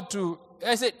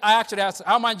 I said, I actually asked,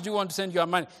 how much do you want to send your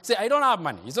money? Say, I don't have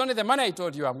money. It's only the money I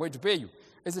told you I'm going to pay you.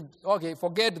 I said, okay,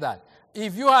 forget that.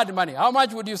 If you had money, how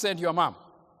much would you send your mom?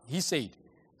 He said,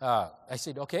 I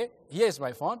said, okay, here's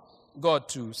my phone. Go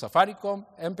to Safaricom,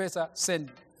 M-Pesa,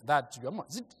 send that to your mom.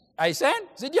 I send?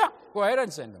 He said, yeah, go ahead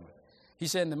and send the money. He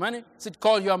sent the money. He said,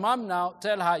 call your mom now.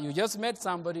 Tell her you just met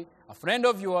somebody, a friend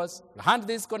of yours, hand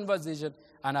this conversation,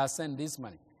 and I'll send this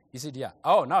money. He said, yeah.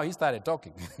 Oh, now he started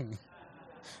talking.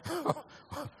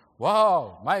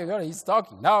 Wow, my God, he's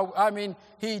talking. Now,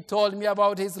 he told me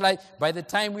about his life. By the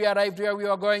time we arrived where we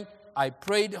were going, I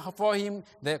prayed for him,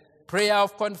 the prayer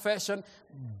of confession,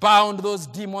 bound those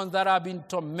demons that have been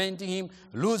tormenting him,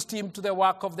 loosed him to the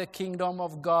work of the kingdom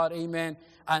of God, amen,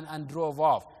 and drove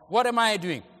off. What am I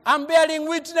doing? I'm bearing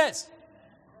witness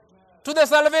to the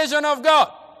salvation of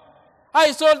God.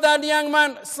 I told that young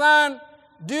man, son,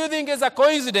 do you think it's a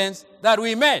coincidence that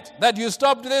we met, that you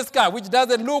stopped this car, which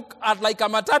doesn't look like a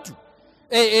matatu?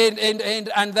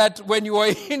 And that when you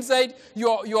were inside,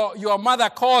 your mother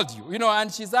called you,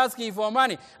 and she's asking for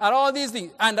money, and all these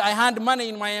things, and I had money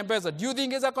in my M-Pesa. Do you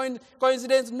think it's a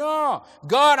coincidence? No.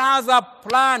 God has a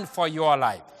plan for your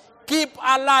life. Keep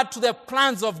alert to the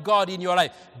plans of God in your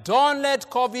life. Don't let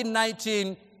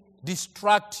COVID-19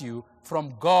 distract you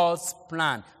from God's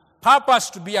plan. Purpose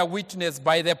to be a witness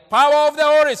by the power of the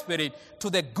Holy Spirit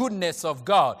to the goodness of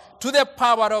God, to the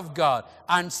power of God,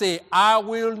 and say, I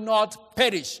will not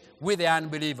perish with the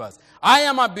unbelievers. I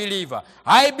am a believer.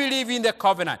 I believe in the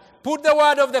covenant. Put the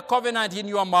word of the covenant in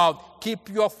your mouth. Keep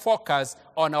your focus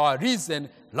on our risen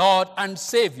Lord and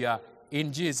Savior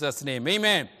in Jesus' name.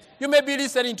 Amen. You may be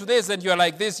listening to this and you're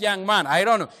like this young man. I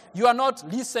don't know. You are not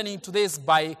listening to this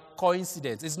by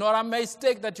coincidence. It's not a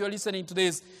mistake that you're listening to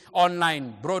this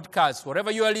online broadcast,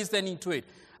 wherever you are listening to it.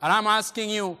 And I'm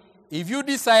asking you, if you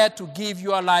desire to give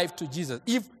your life to Jesus,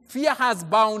 if fear has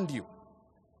bound you,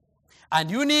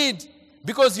 and you need,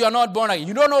 because you are not born again,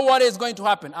 you don't know what is going to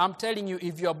happen. I'm telling you,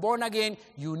 if you are born again,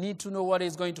 you need to know what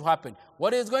is going to happen.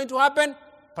 What is going to happen?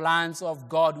 Plans of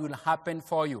God will happen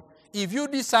for you. If you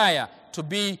desire to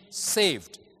be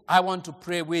saved, I want to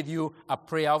pray with you a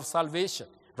prayer of salvation.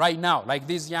 Right now, like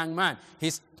this young man,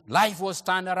 his life was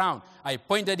turned around. I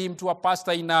pointed him to a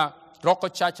pastor in a local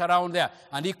church around there,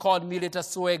 and he called me later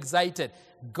so excited.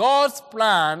 God's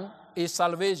plan is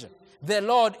salvation. The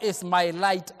Lord is my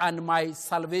light and my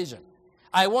salvation.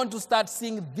 I want to start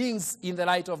seeing things in the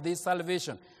light of this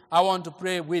salvation. I want to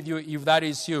pray with you if that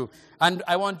is you. And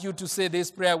I want you to say this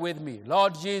prayer with me.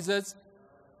 Lord Jesus,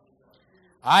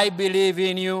 I believe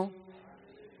in you.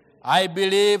 I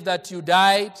believe that you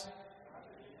died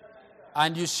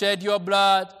and you shed your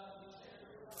blood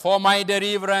for my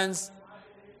deliverance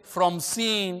from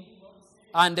sin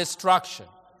and destruction.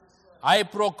 I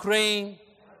proclaim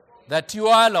that you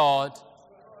are Lord,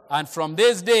 and from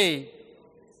this day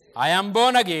I am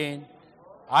born again,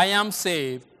 I am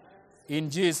saved, in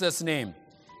Jesus' name.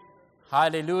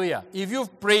 Hallelujah. If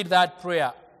you've prayed that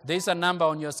prayer, there's a number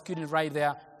on your screen right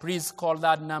there. Please call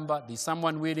that number. There's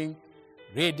someone waiting,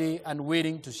 ready and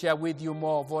waiting to share with you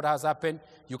more of what has happened.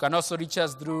 You can also reach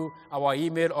us through our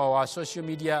email or our social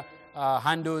media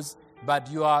handles,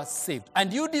 but you are saved.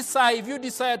 And you decide, if you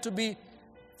desire to be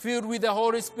filled with the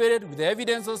Holy Spirit, with the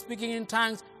evidence of speaking in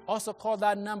tongues, also call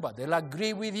that number. They'll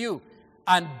agree with you.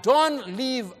 And don't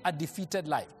live a defeated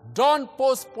life. Don't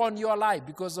postpone your life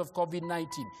because of COVID-19.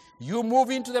 You move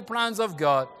into the plans of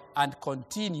God and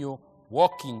continue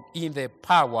walking in the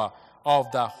power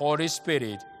of the Holy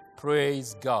Spirit.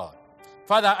 Praise God.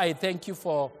 Father, I thank you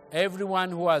for everyone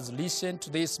who has listened to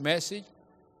this message.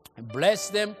 Bless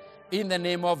them in the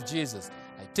name of Jesus.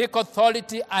 I take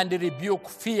authority and rebuke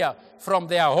fear from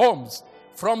their homes,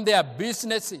 from their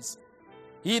businesses.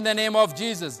 In the name of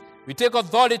Jesus, we take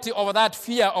authority over that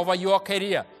fear over your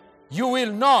career. You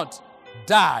will not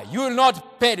die. You will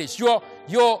not perish.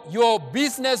 Your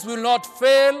business will not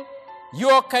fail.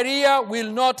 Your career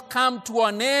will not come to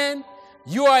an end.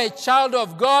 You are a child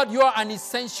of God. You are an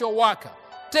essential worker.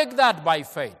 Take that by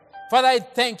faith. Father, I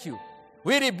thank you.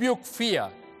 We rebuke fear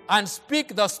and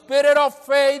speak the spirit of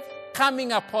faith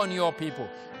coming upon your people,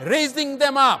 raising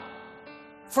them up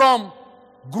from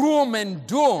gloom and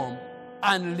doom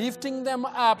and lifting them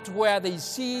up to where they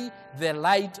see the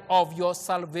light of your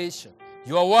salvation.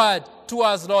 Your word to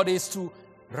us, Lord, is to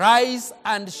rise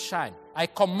and shine. I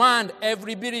command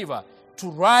every believer to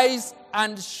rise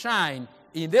and shine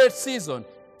in their season,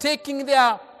 taking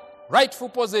their rightful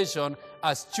position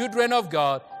as children of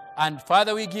God. And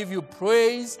Father, we give you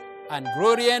praise and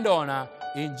glory and honor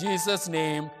in Jesus'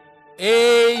 name.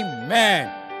 Amen.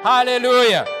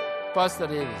 Hallelujah. Pastor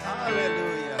Davis.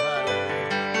 Hallelujah.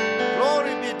 Hallelujah.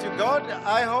 Glory be to God.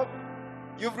 I hope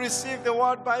you've received the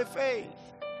word by faith.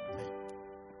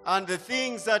 And the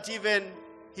things that even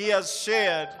he has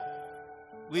shared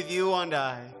with you and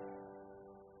I,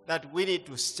 that we need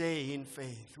to stay in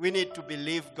faith. We need to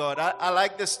believe God. I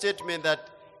like the statement that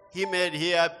he made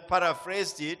here. I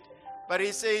paraphrased it. But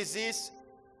he says this: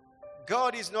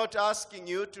 God is not asking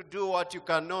you to do what you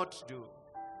cannot do,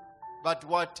 but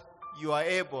what you are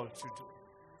able to do.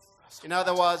 In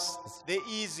other words, the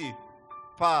easy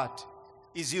part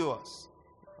is yours,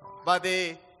 but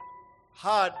the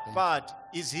hard part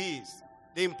is his.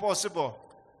 The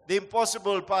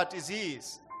impossible part is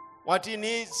his. What he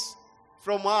needs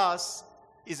from us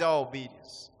is our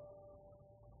obedience.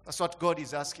 That's what God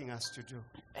is asking us to do.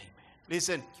 Amen.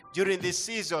 Listen, during this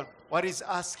season, what he's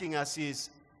asking us is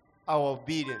our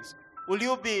obedience. Will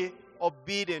you be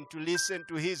obedient to listen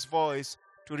to his voice,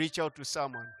 to reach out to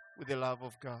someone with the love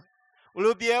of God?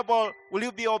 Will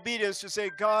you be obedient to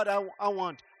say, God,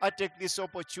 I take this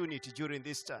opportunity during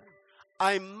this time.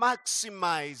 I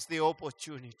maximize the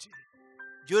opportunity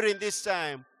during this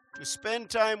time to spend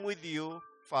time with you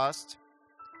first.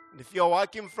 And if you're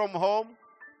working from home,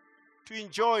 to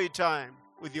enjoy time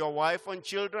with your wife and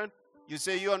children. You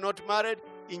say you are not married,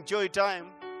 enjoy time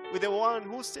with the one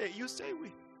who you stay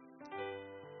with.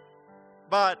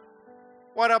 But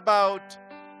what about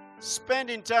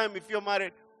spending time, if you're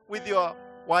married, with your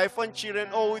wife and children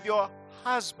or with your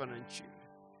husband and children?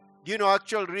 You know,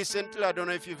 actually recently, I don't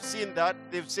know if you've seen that,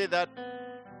 they've said that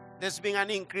there's been an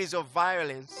increase of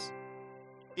violence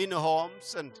in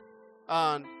homes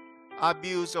and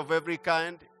abuse of every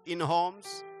kind in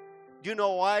homes. Do you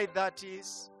know why that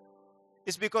is?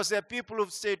 It's because there are people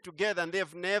who've stayed together and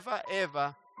they've never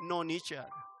ever known each other.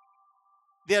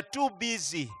 They're too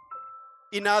busy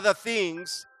in other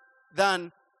things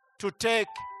than to take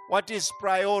what is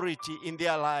priority in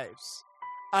their lives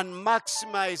and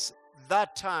maximize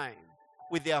that time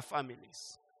with their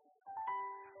families.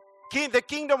 The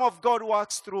kingdom of God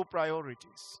works through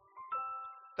priorities.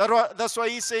 That's why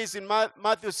he says in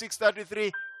Matthew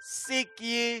 6:33, seek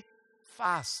ye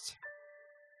first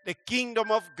the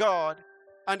kingdom of God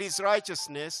and his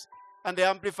righteousness. And the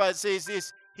Amplified says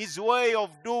this: his way of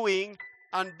doing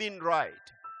and being right.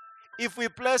 If we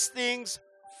place things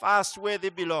first where they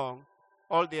belong,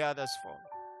 all the others fall.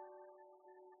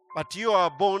 But you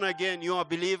are born again, you are a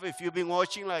believer. If you've been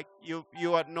watching like you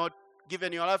had not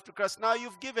given your life to Christ, now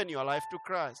you've given your life to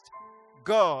Christ.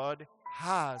 God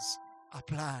has a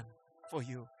plan for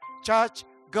you. Church,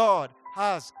 God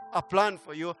has a plan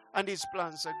for you, and his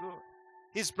plans are good.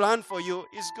 His plan for you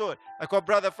is good. Like what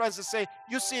Brother Francis say,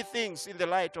 you see things in the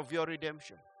light of your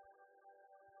redemption.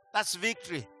 That's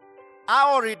victory.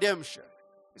 Our redemption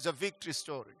is a victory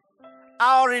story.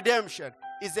 Our redemption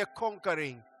is a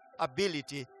conquering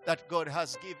ability that God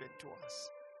has given to us.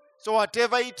 So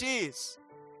whatever it is,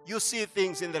 you see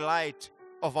things in the light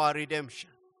of our redemption.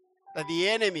 That the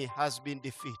enemy has been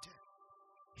defeated.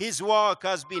 His work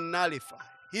has been nullified.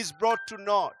 He's brought to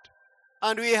naught.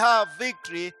 And we have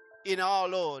victory in our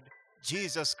Lord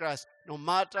Jesus Christ, no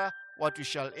matter what we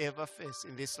shall ever face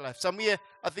in this life. Some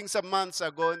months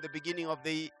ago, in the beginning of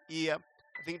the year,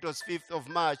 I think it was 5th of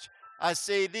March, I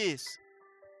say this: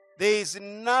 there is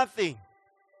nothing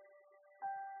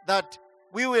that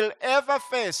we will ever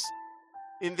face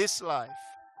in this life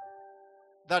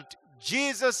that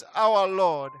Jesus our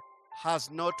Lord has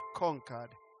not conquered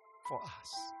for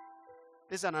us.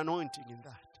 There's an anointing in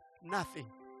that. Nothing.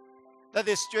 That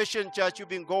the situation, church, you've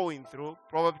been going through,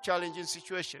 probably challenging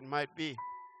situation might be,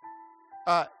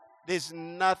 there's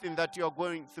nothing that you're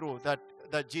going through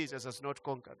that Jesus has not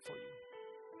conquered for you.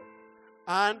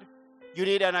 And you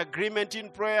need an agreement in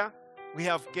prayer. We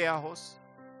have care hosts.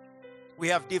 We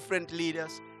have different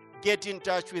leaders. Get in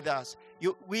touch with us.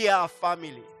 We are a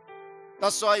family.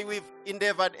 That's why we've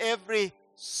endeavored every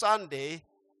Sunday,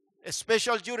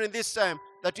 especially during this time,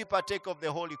 that we partake of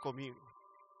the Holy Communion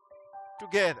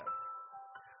together.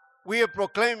 We are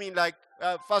proclaiming, like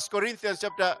 1 Corinthians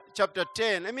chapter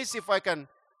 10. Let me see if I can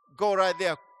go right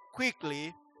there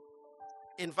quickly.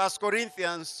 In 1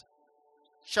 Corinthians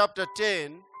chapter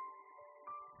 10,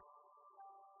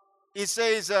 it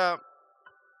says that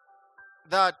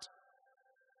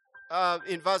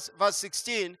in verse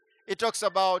 16, it talks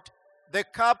about the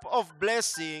cup of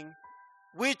blessing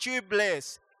which we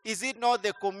bless. Is it not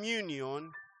the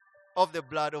communion of the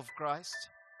blood of Christ?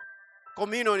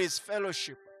 Communion is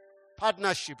fellowship,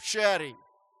 partnership, sharing.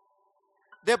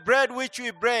 The bread which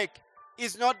we break,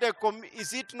 is it not the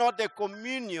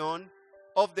communion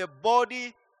of the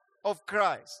body of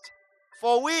Christ?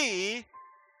 For we,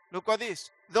 look at this,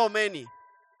 though many,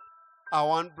 are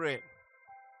one bread,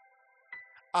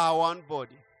 are one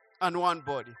body, and one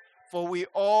body. For we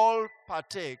all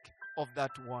partake of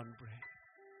that one bread.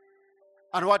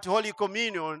 And what Holy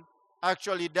Communion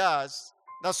actually does,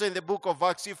 that's why in the book of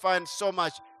Acts you find so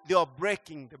much, they are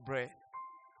breaking the bread.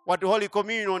 What Holy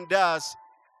Communion does,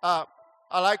 I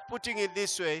like putting it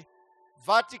this way: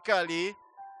 vertically,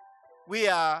 we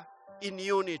are in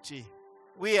unity.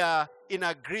 We are in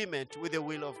agreement with the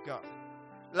will of God.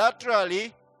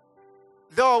 Laterally,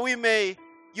 though you may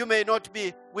not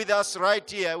be with us right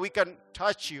here, we can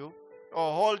touch you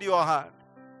or hold your hand.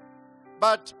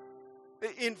 But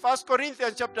in 1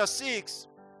 Corinthians chapter 6,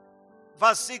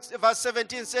 verse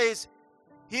 17 says,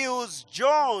 he who's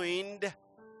joined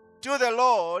to the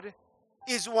Lord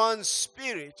is one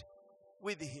spirit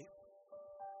with him.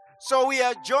 So we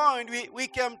are joined, we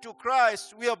came to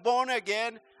Christ, we are born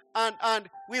again, and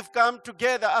we've come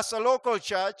together as a local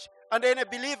church. And then a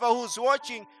believer who's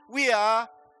watching, we are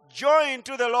joined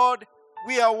to the Lord,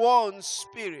 we are one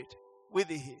spirit with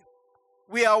him.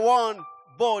 We are one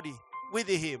body with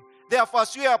him. Therefore,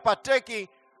 as we are partaking,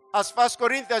 as 1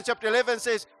 Corinthians chapter 11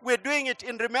 says, we're doing it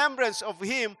in remembrance of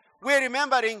him. We're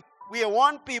remembering we are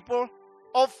one people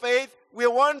of faith. We're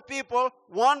one people,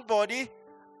 one body,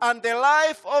 and the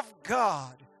life of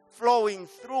God flowing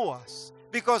through us.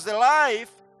 Because the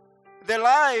life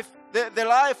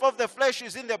of the flesh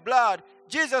is in the blood.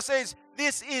 Jesus says,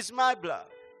 this is my blood.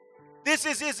 This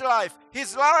is his life.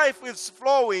 His life is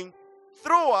flowing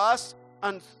through us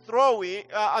and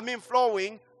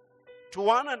flowing to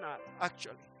one another,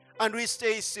 actually. And we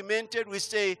stay cemented, we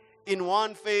stay in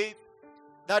one faith,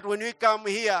 that when we come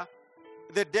here,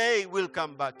 the day will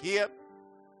come back here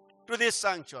to this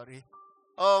sanctuary.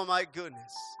 Oh my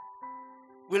goodness.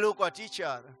 We look at each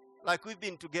other like we've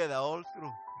been together all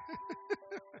through.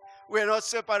 We're not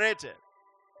separated.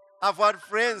 I've had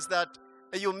friends that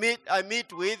I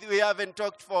meet with, we haven't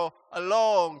talked for a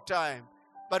long time.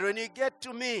 But when you get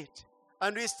to meet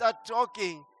and we start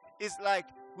talking, it's like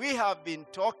we have been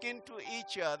talking to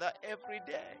each other every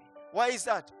day. Why is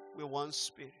that? We're one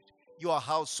spirit. You are a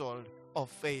household of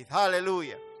faith.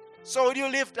 Hallelujah. So would you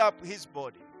lift up his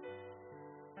body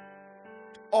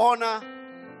to honor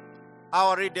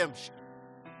our redemption,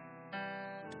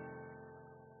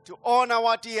 to honor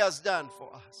what he has done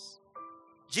for us?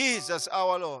 Jesus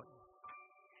our Lord,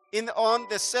 on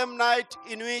the same night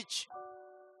in which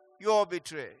you were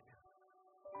betrayed,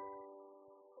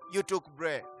 you took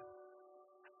bread.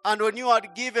 And when you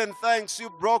had given thanks, you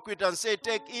broke it and said,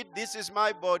 take it, this is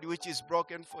my body which is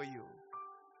broken for you.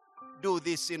 Do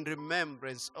this in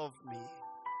remembrance of me.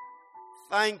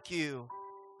 Thank you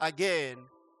again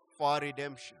for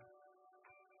redemption.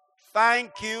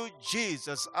 Thank you,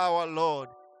 Jesus, our Lord.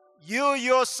 You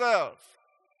yourself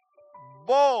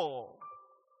bore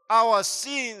our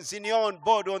sins in your own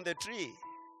body on the tree,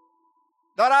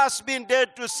 that has been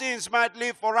dead to sins might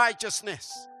live for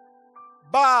righteousness.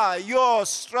 By your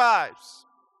stripes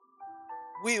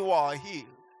we were healed.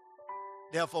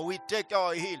 Therefore we take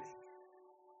our healing,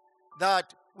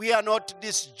 that we are not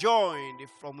disjoined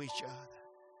from each other.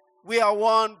 We are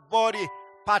one body,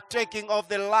 partaking of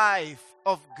the life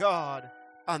of God.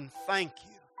 And thank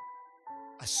you.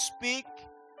 I speak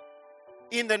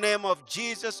in the name of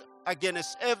Jesus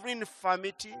against every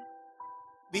infirmity.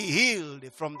 Be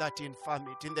healed from that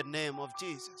infirmity in the name of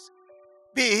Jesus.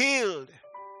 Be healed.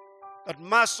 That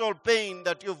muscle pain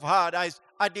that you've had, I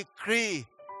decree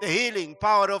the healing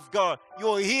power of God.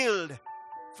 You're healed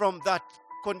from that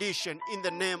condition in the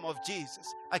name of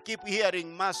Jesus. I keep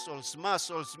hearing muscles,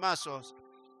 muscles, muscles.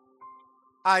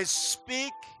 I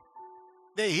speak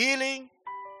the healing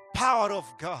power of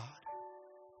God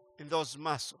in those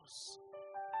muscles.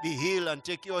 Be healed and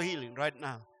take your healing right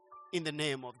now in the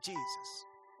name of Jesus.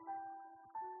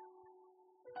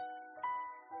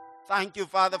 Thank you,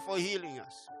 Father, for healing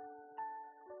us.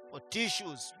 For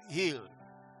tissues healed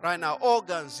right now,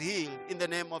 organs healed in the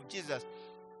name of Jesus.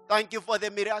 Thank you for the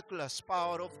miraculous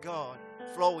power of God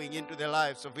flowing into the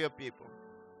lives of your people.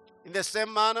 In the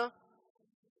same manner,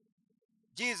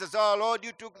 Jesus, our Lord,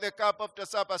 you took the cup after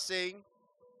supper, saying,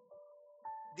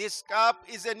 "This cup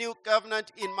is a new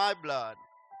covenant in my blood.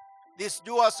 This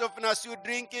do as often as you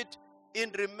drink it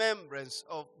in remembrance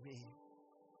of me."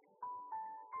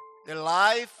 The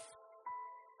life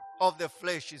of the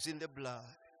flesh is in the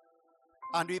blood,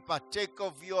 and we partake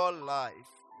of your life,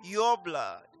 your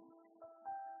blood.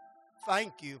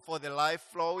 Thank you for the life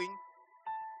flowing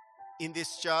in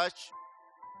this church.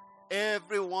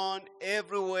 Everyone,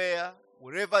 everywhere,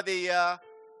 wherever they are,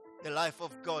 the life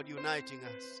of God uniting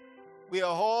us. We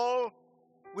are whole,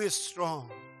 we are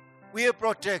strong, we are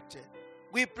protected.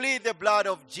 We plead the blood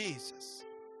of Jesus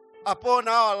upon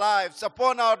our lives,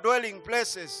 upon our dwelling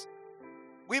places.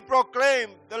 We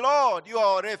proclaim, the Lord, you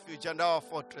are our refuge and our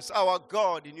fortress, our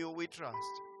God, in you we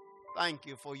trust. Thank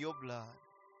you for your blood.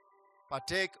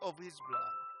 Partake of his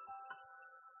blood.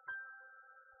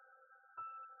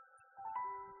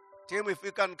 Tim, if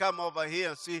you can come over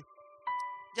here, see.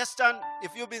 Just stand.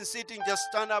 If you've been sitting, just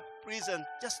stand up, please, and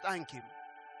just thank him.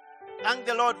 Thank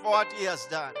the Lord for what he has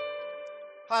done.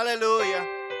 Hallelujah.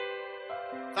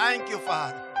 Thank you,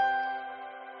 Father.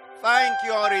 Thank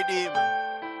you, our Redeemer.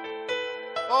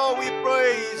 Oh, we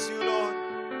praise you, Lord.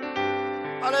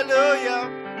 Hallelujah.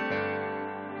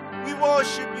 We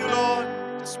worship you, Lord.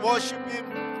 Just worship him.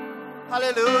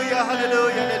 Hallelujah,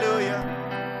 hallelujah, hallelujah.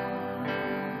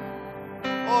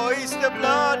 Oh, it's the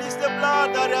blood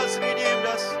that has redeemed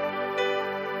us.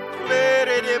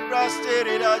 Clere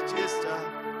prastere da gesta.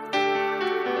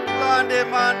 Grande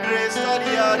mandre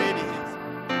stadiare.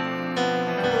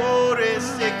 Ore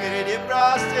secre de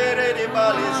prastere de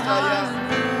balistaya.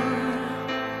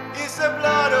 It's the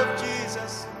blood of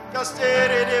Jesus.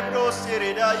 Castere de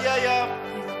prostere da ya.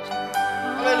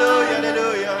 Hallelujah,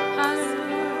 hallelujah.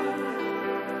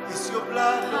 It's your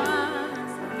blood, Lord. Thank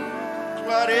you,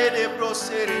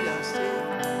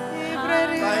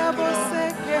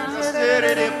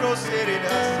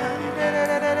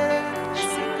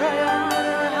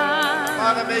 Lord.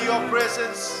 Father, may your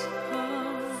presence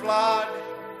flood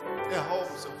the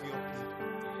homes of your people.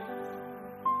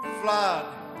 Flood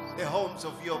the homes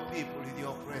of your people with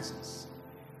your presence.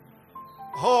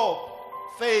 Hope,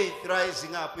 faith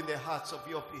rising up in the hearts of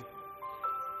your people.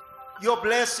 Your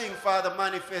blessing, Father,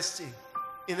 manifesting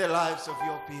in the lives of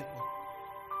your people.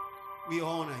 We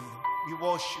honor you. We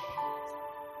worship you.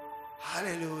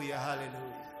 Hallelujah,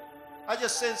 hallelujah. I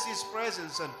just sense his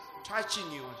presence and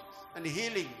touching you and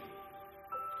healing you.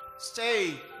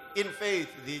 Stay in faith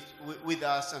with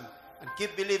us and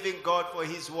keep believing God for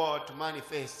his word to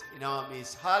manifest in our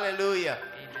midst. Hallelujah.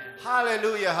 Amen.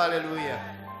 Hallelujah, hallelujah.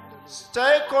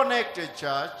 Stay connected,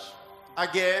 church.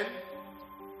 Again,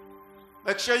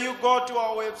 make sure you go to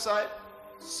our website,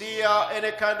 see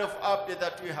any kind of update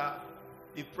that we have.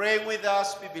 Be praying with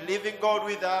us, be believing God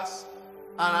with us,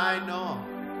 and I know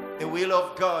the will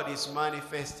of God is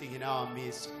manifesting in our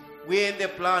midst. We're in the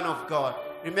plan of God.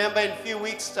 Remember, in a few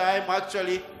weeks' time,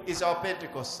 actually, is our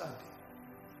Pentecost Sunday.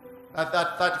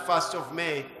 That 31st of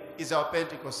May is our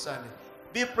Pentecost Sunday.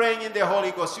 Be praying in the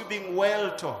Holy Ghost. You're being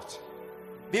well taught.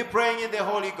 Be praying in the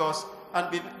Holy Ghost and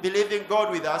be believing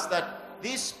God with us that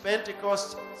this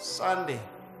Pentecost Sunday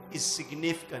is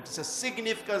significant. It's a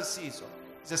significant season.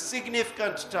 It's a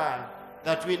significant time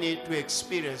that we need to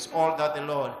experience all that the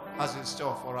Lord has in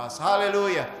store for us.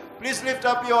 Hallelujah. Please lift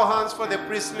up your hands for the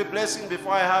priestly blessing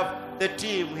before I have the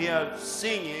team here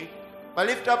singing. But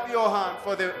lift up your hand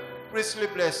for the priestly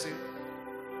blessing.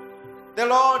 The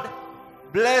Lord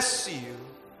bless you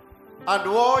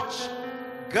and watch,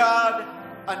 guard,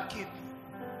 and keep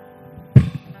you.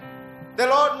 The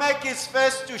Lord make his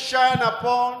face to shine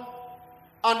upon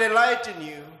and enlighten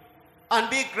you, and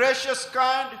be gracious,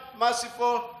 kind,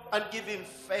 merciful, and give him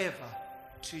favor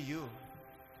to you.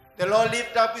 The Lord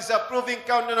lift up his approving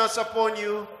countenance upon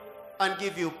you and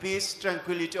give you peace,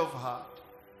 tranquility of heart,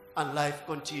 and life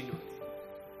continually.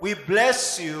 We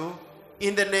bless you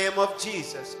in the name of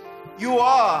Jesus. You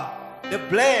are the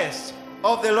blessed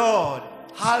of the Lord.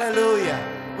 Hallelujah.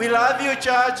 We love you,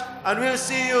 church, and we'll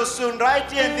see you soon right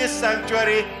here in this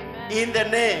sanctuary in the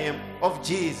name of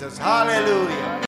Jesus. Hallelujah.